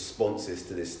responses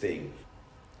to this thing.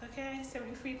 Okay,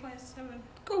 73.7.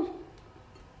 Cool.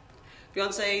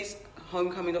 Beyonce's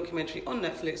homecoming documentary on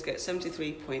Netflix gets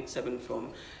 73.7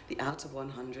 from the Out of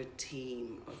 100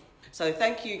 team. So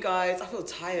thank you guys. I feel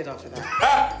tired after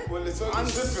that. Well, I'm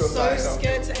so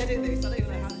scared to edit this. I don't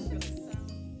even know how to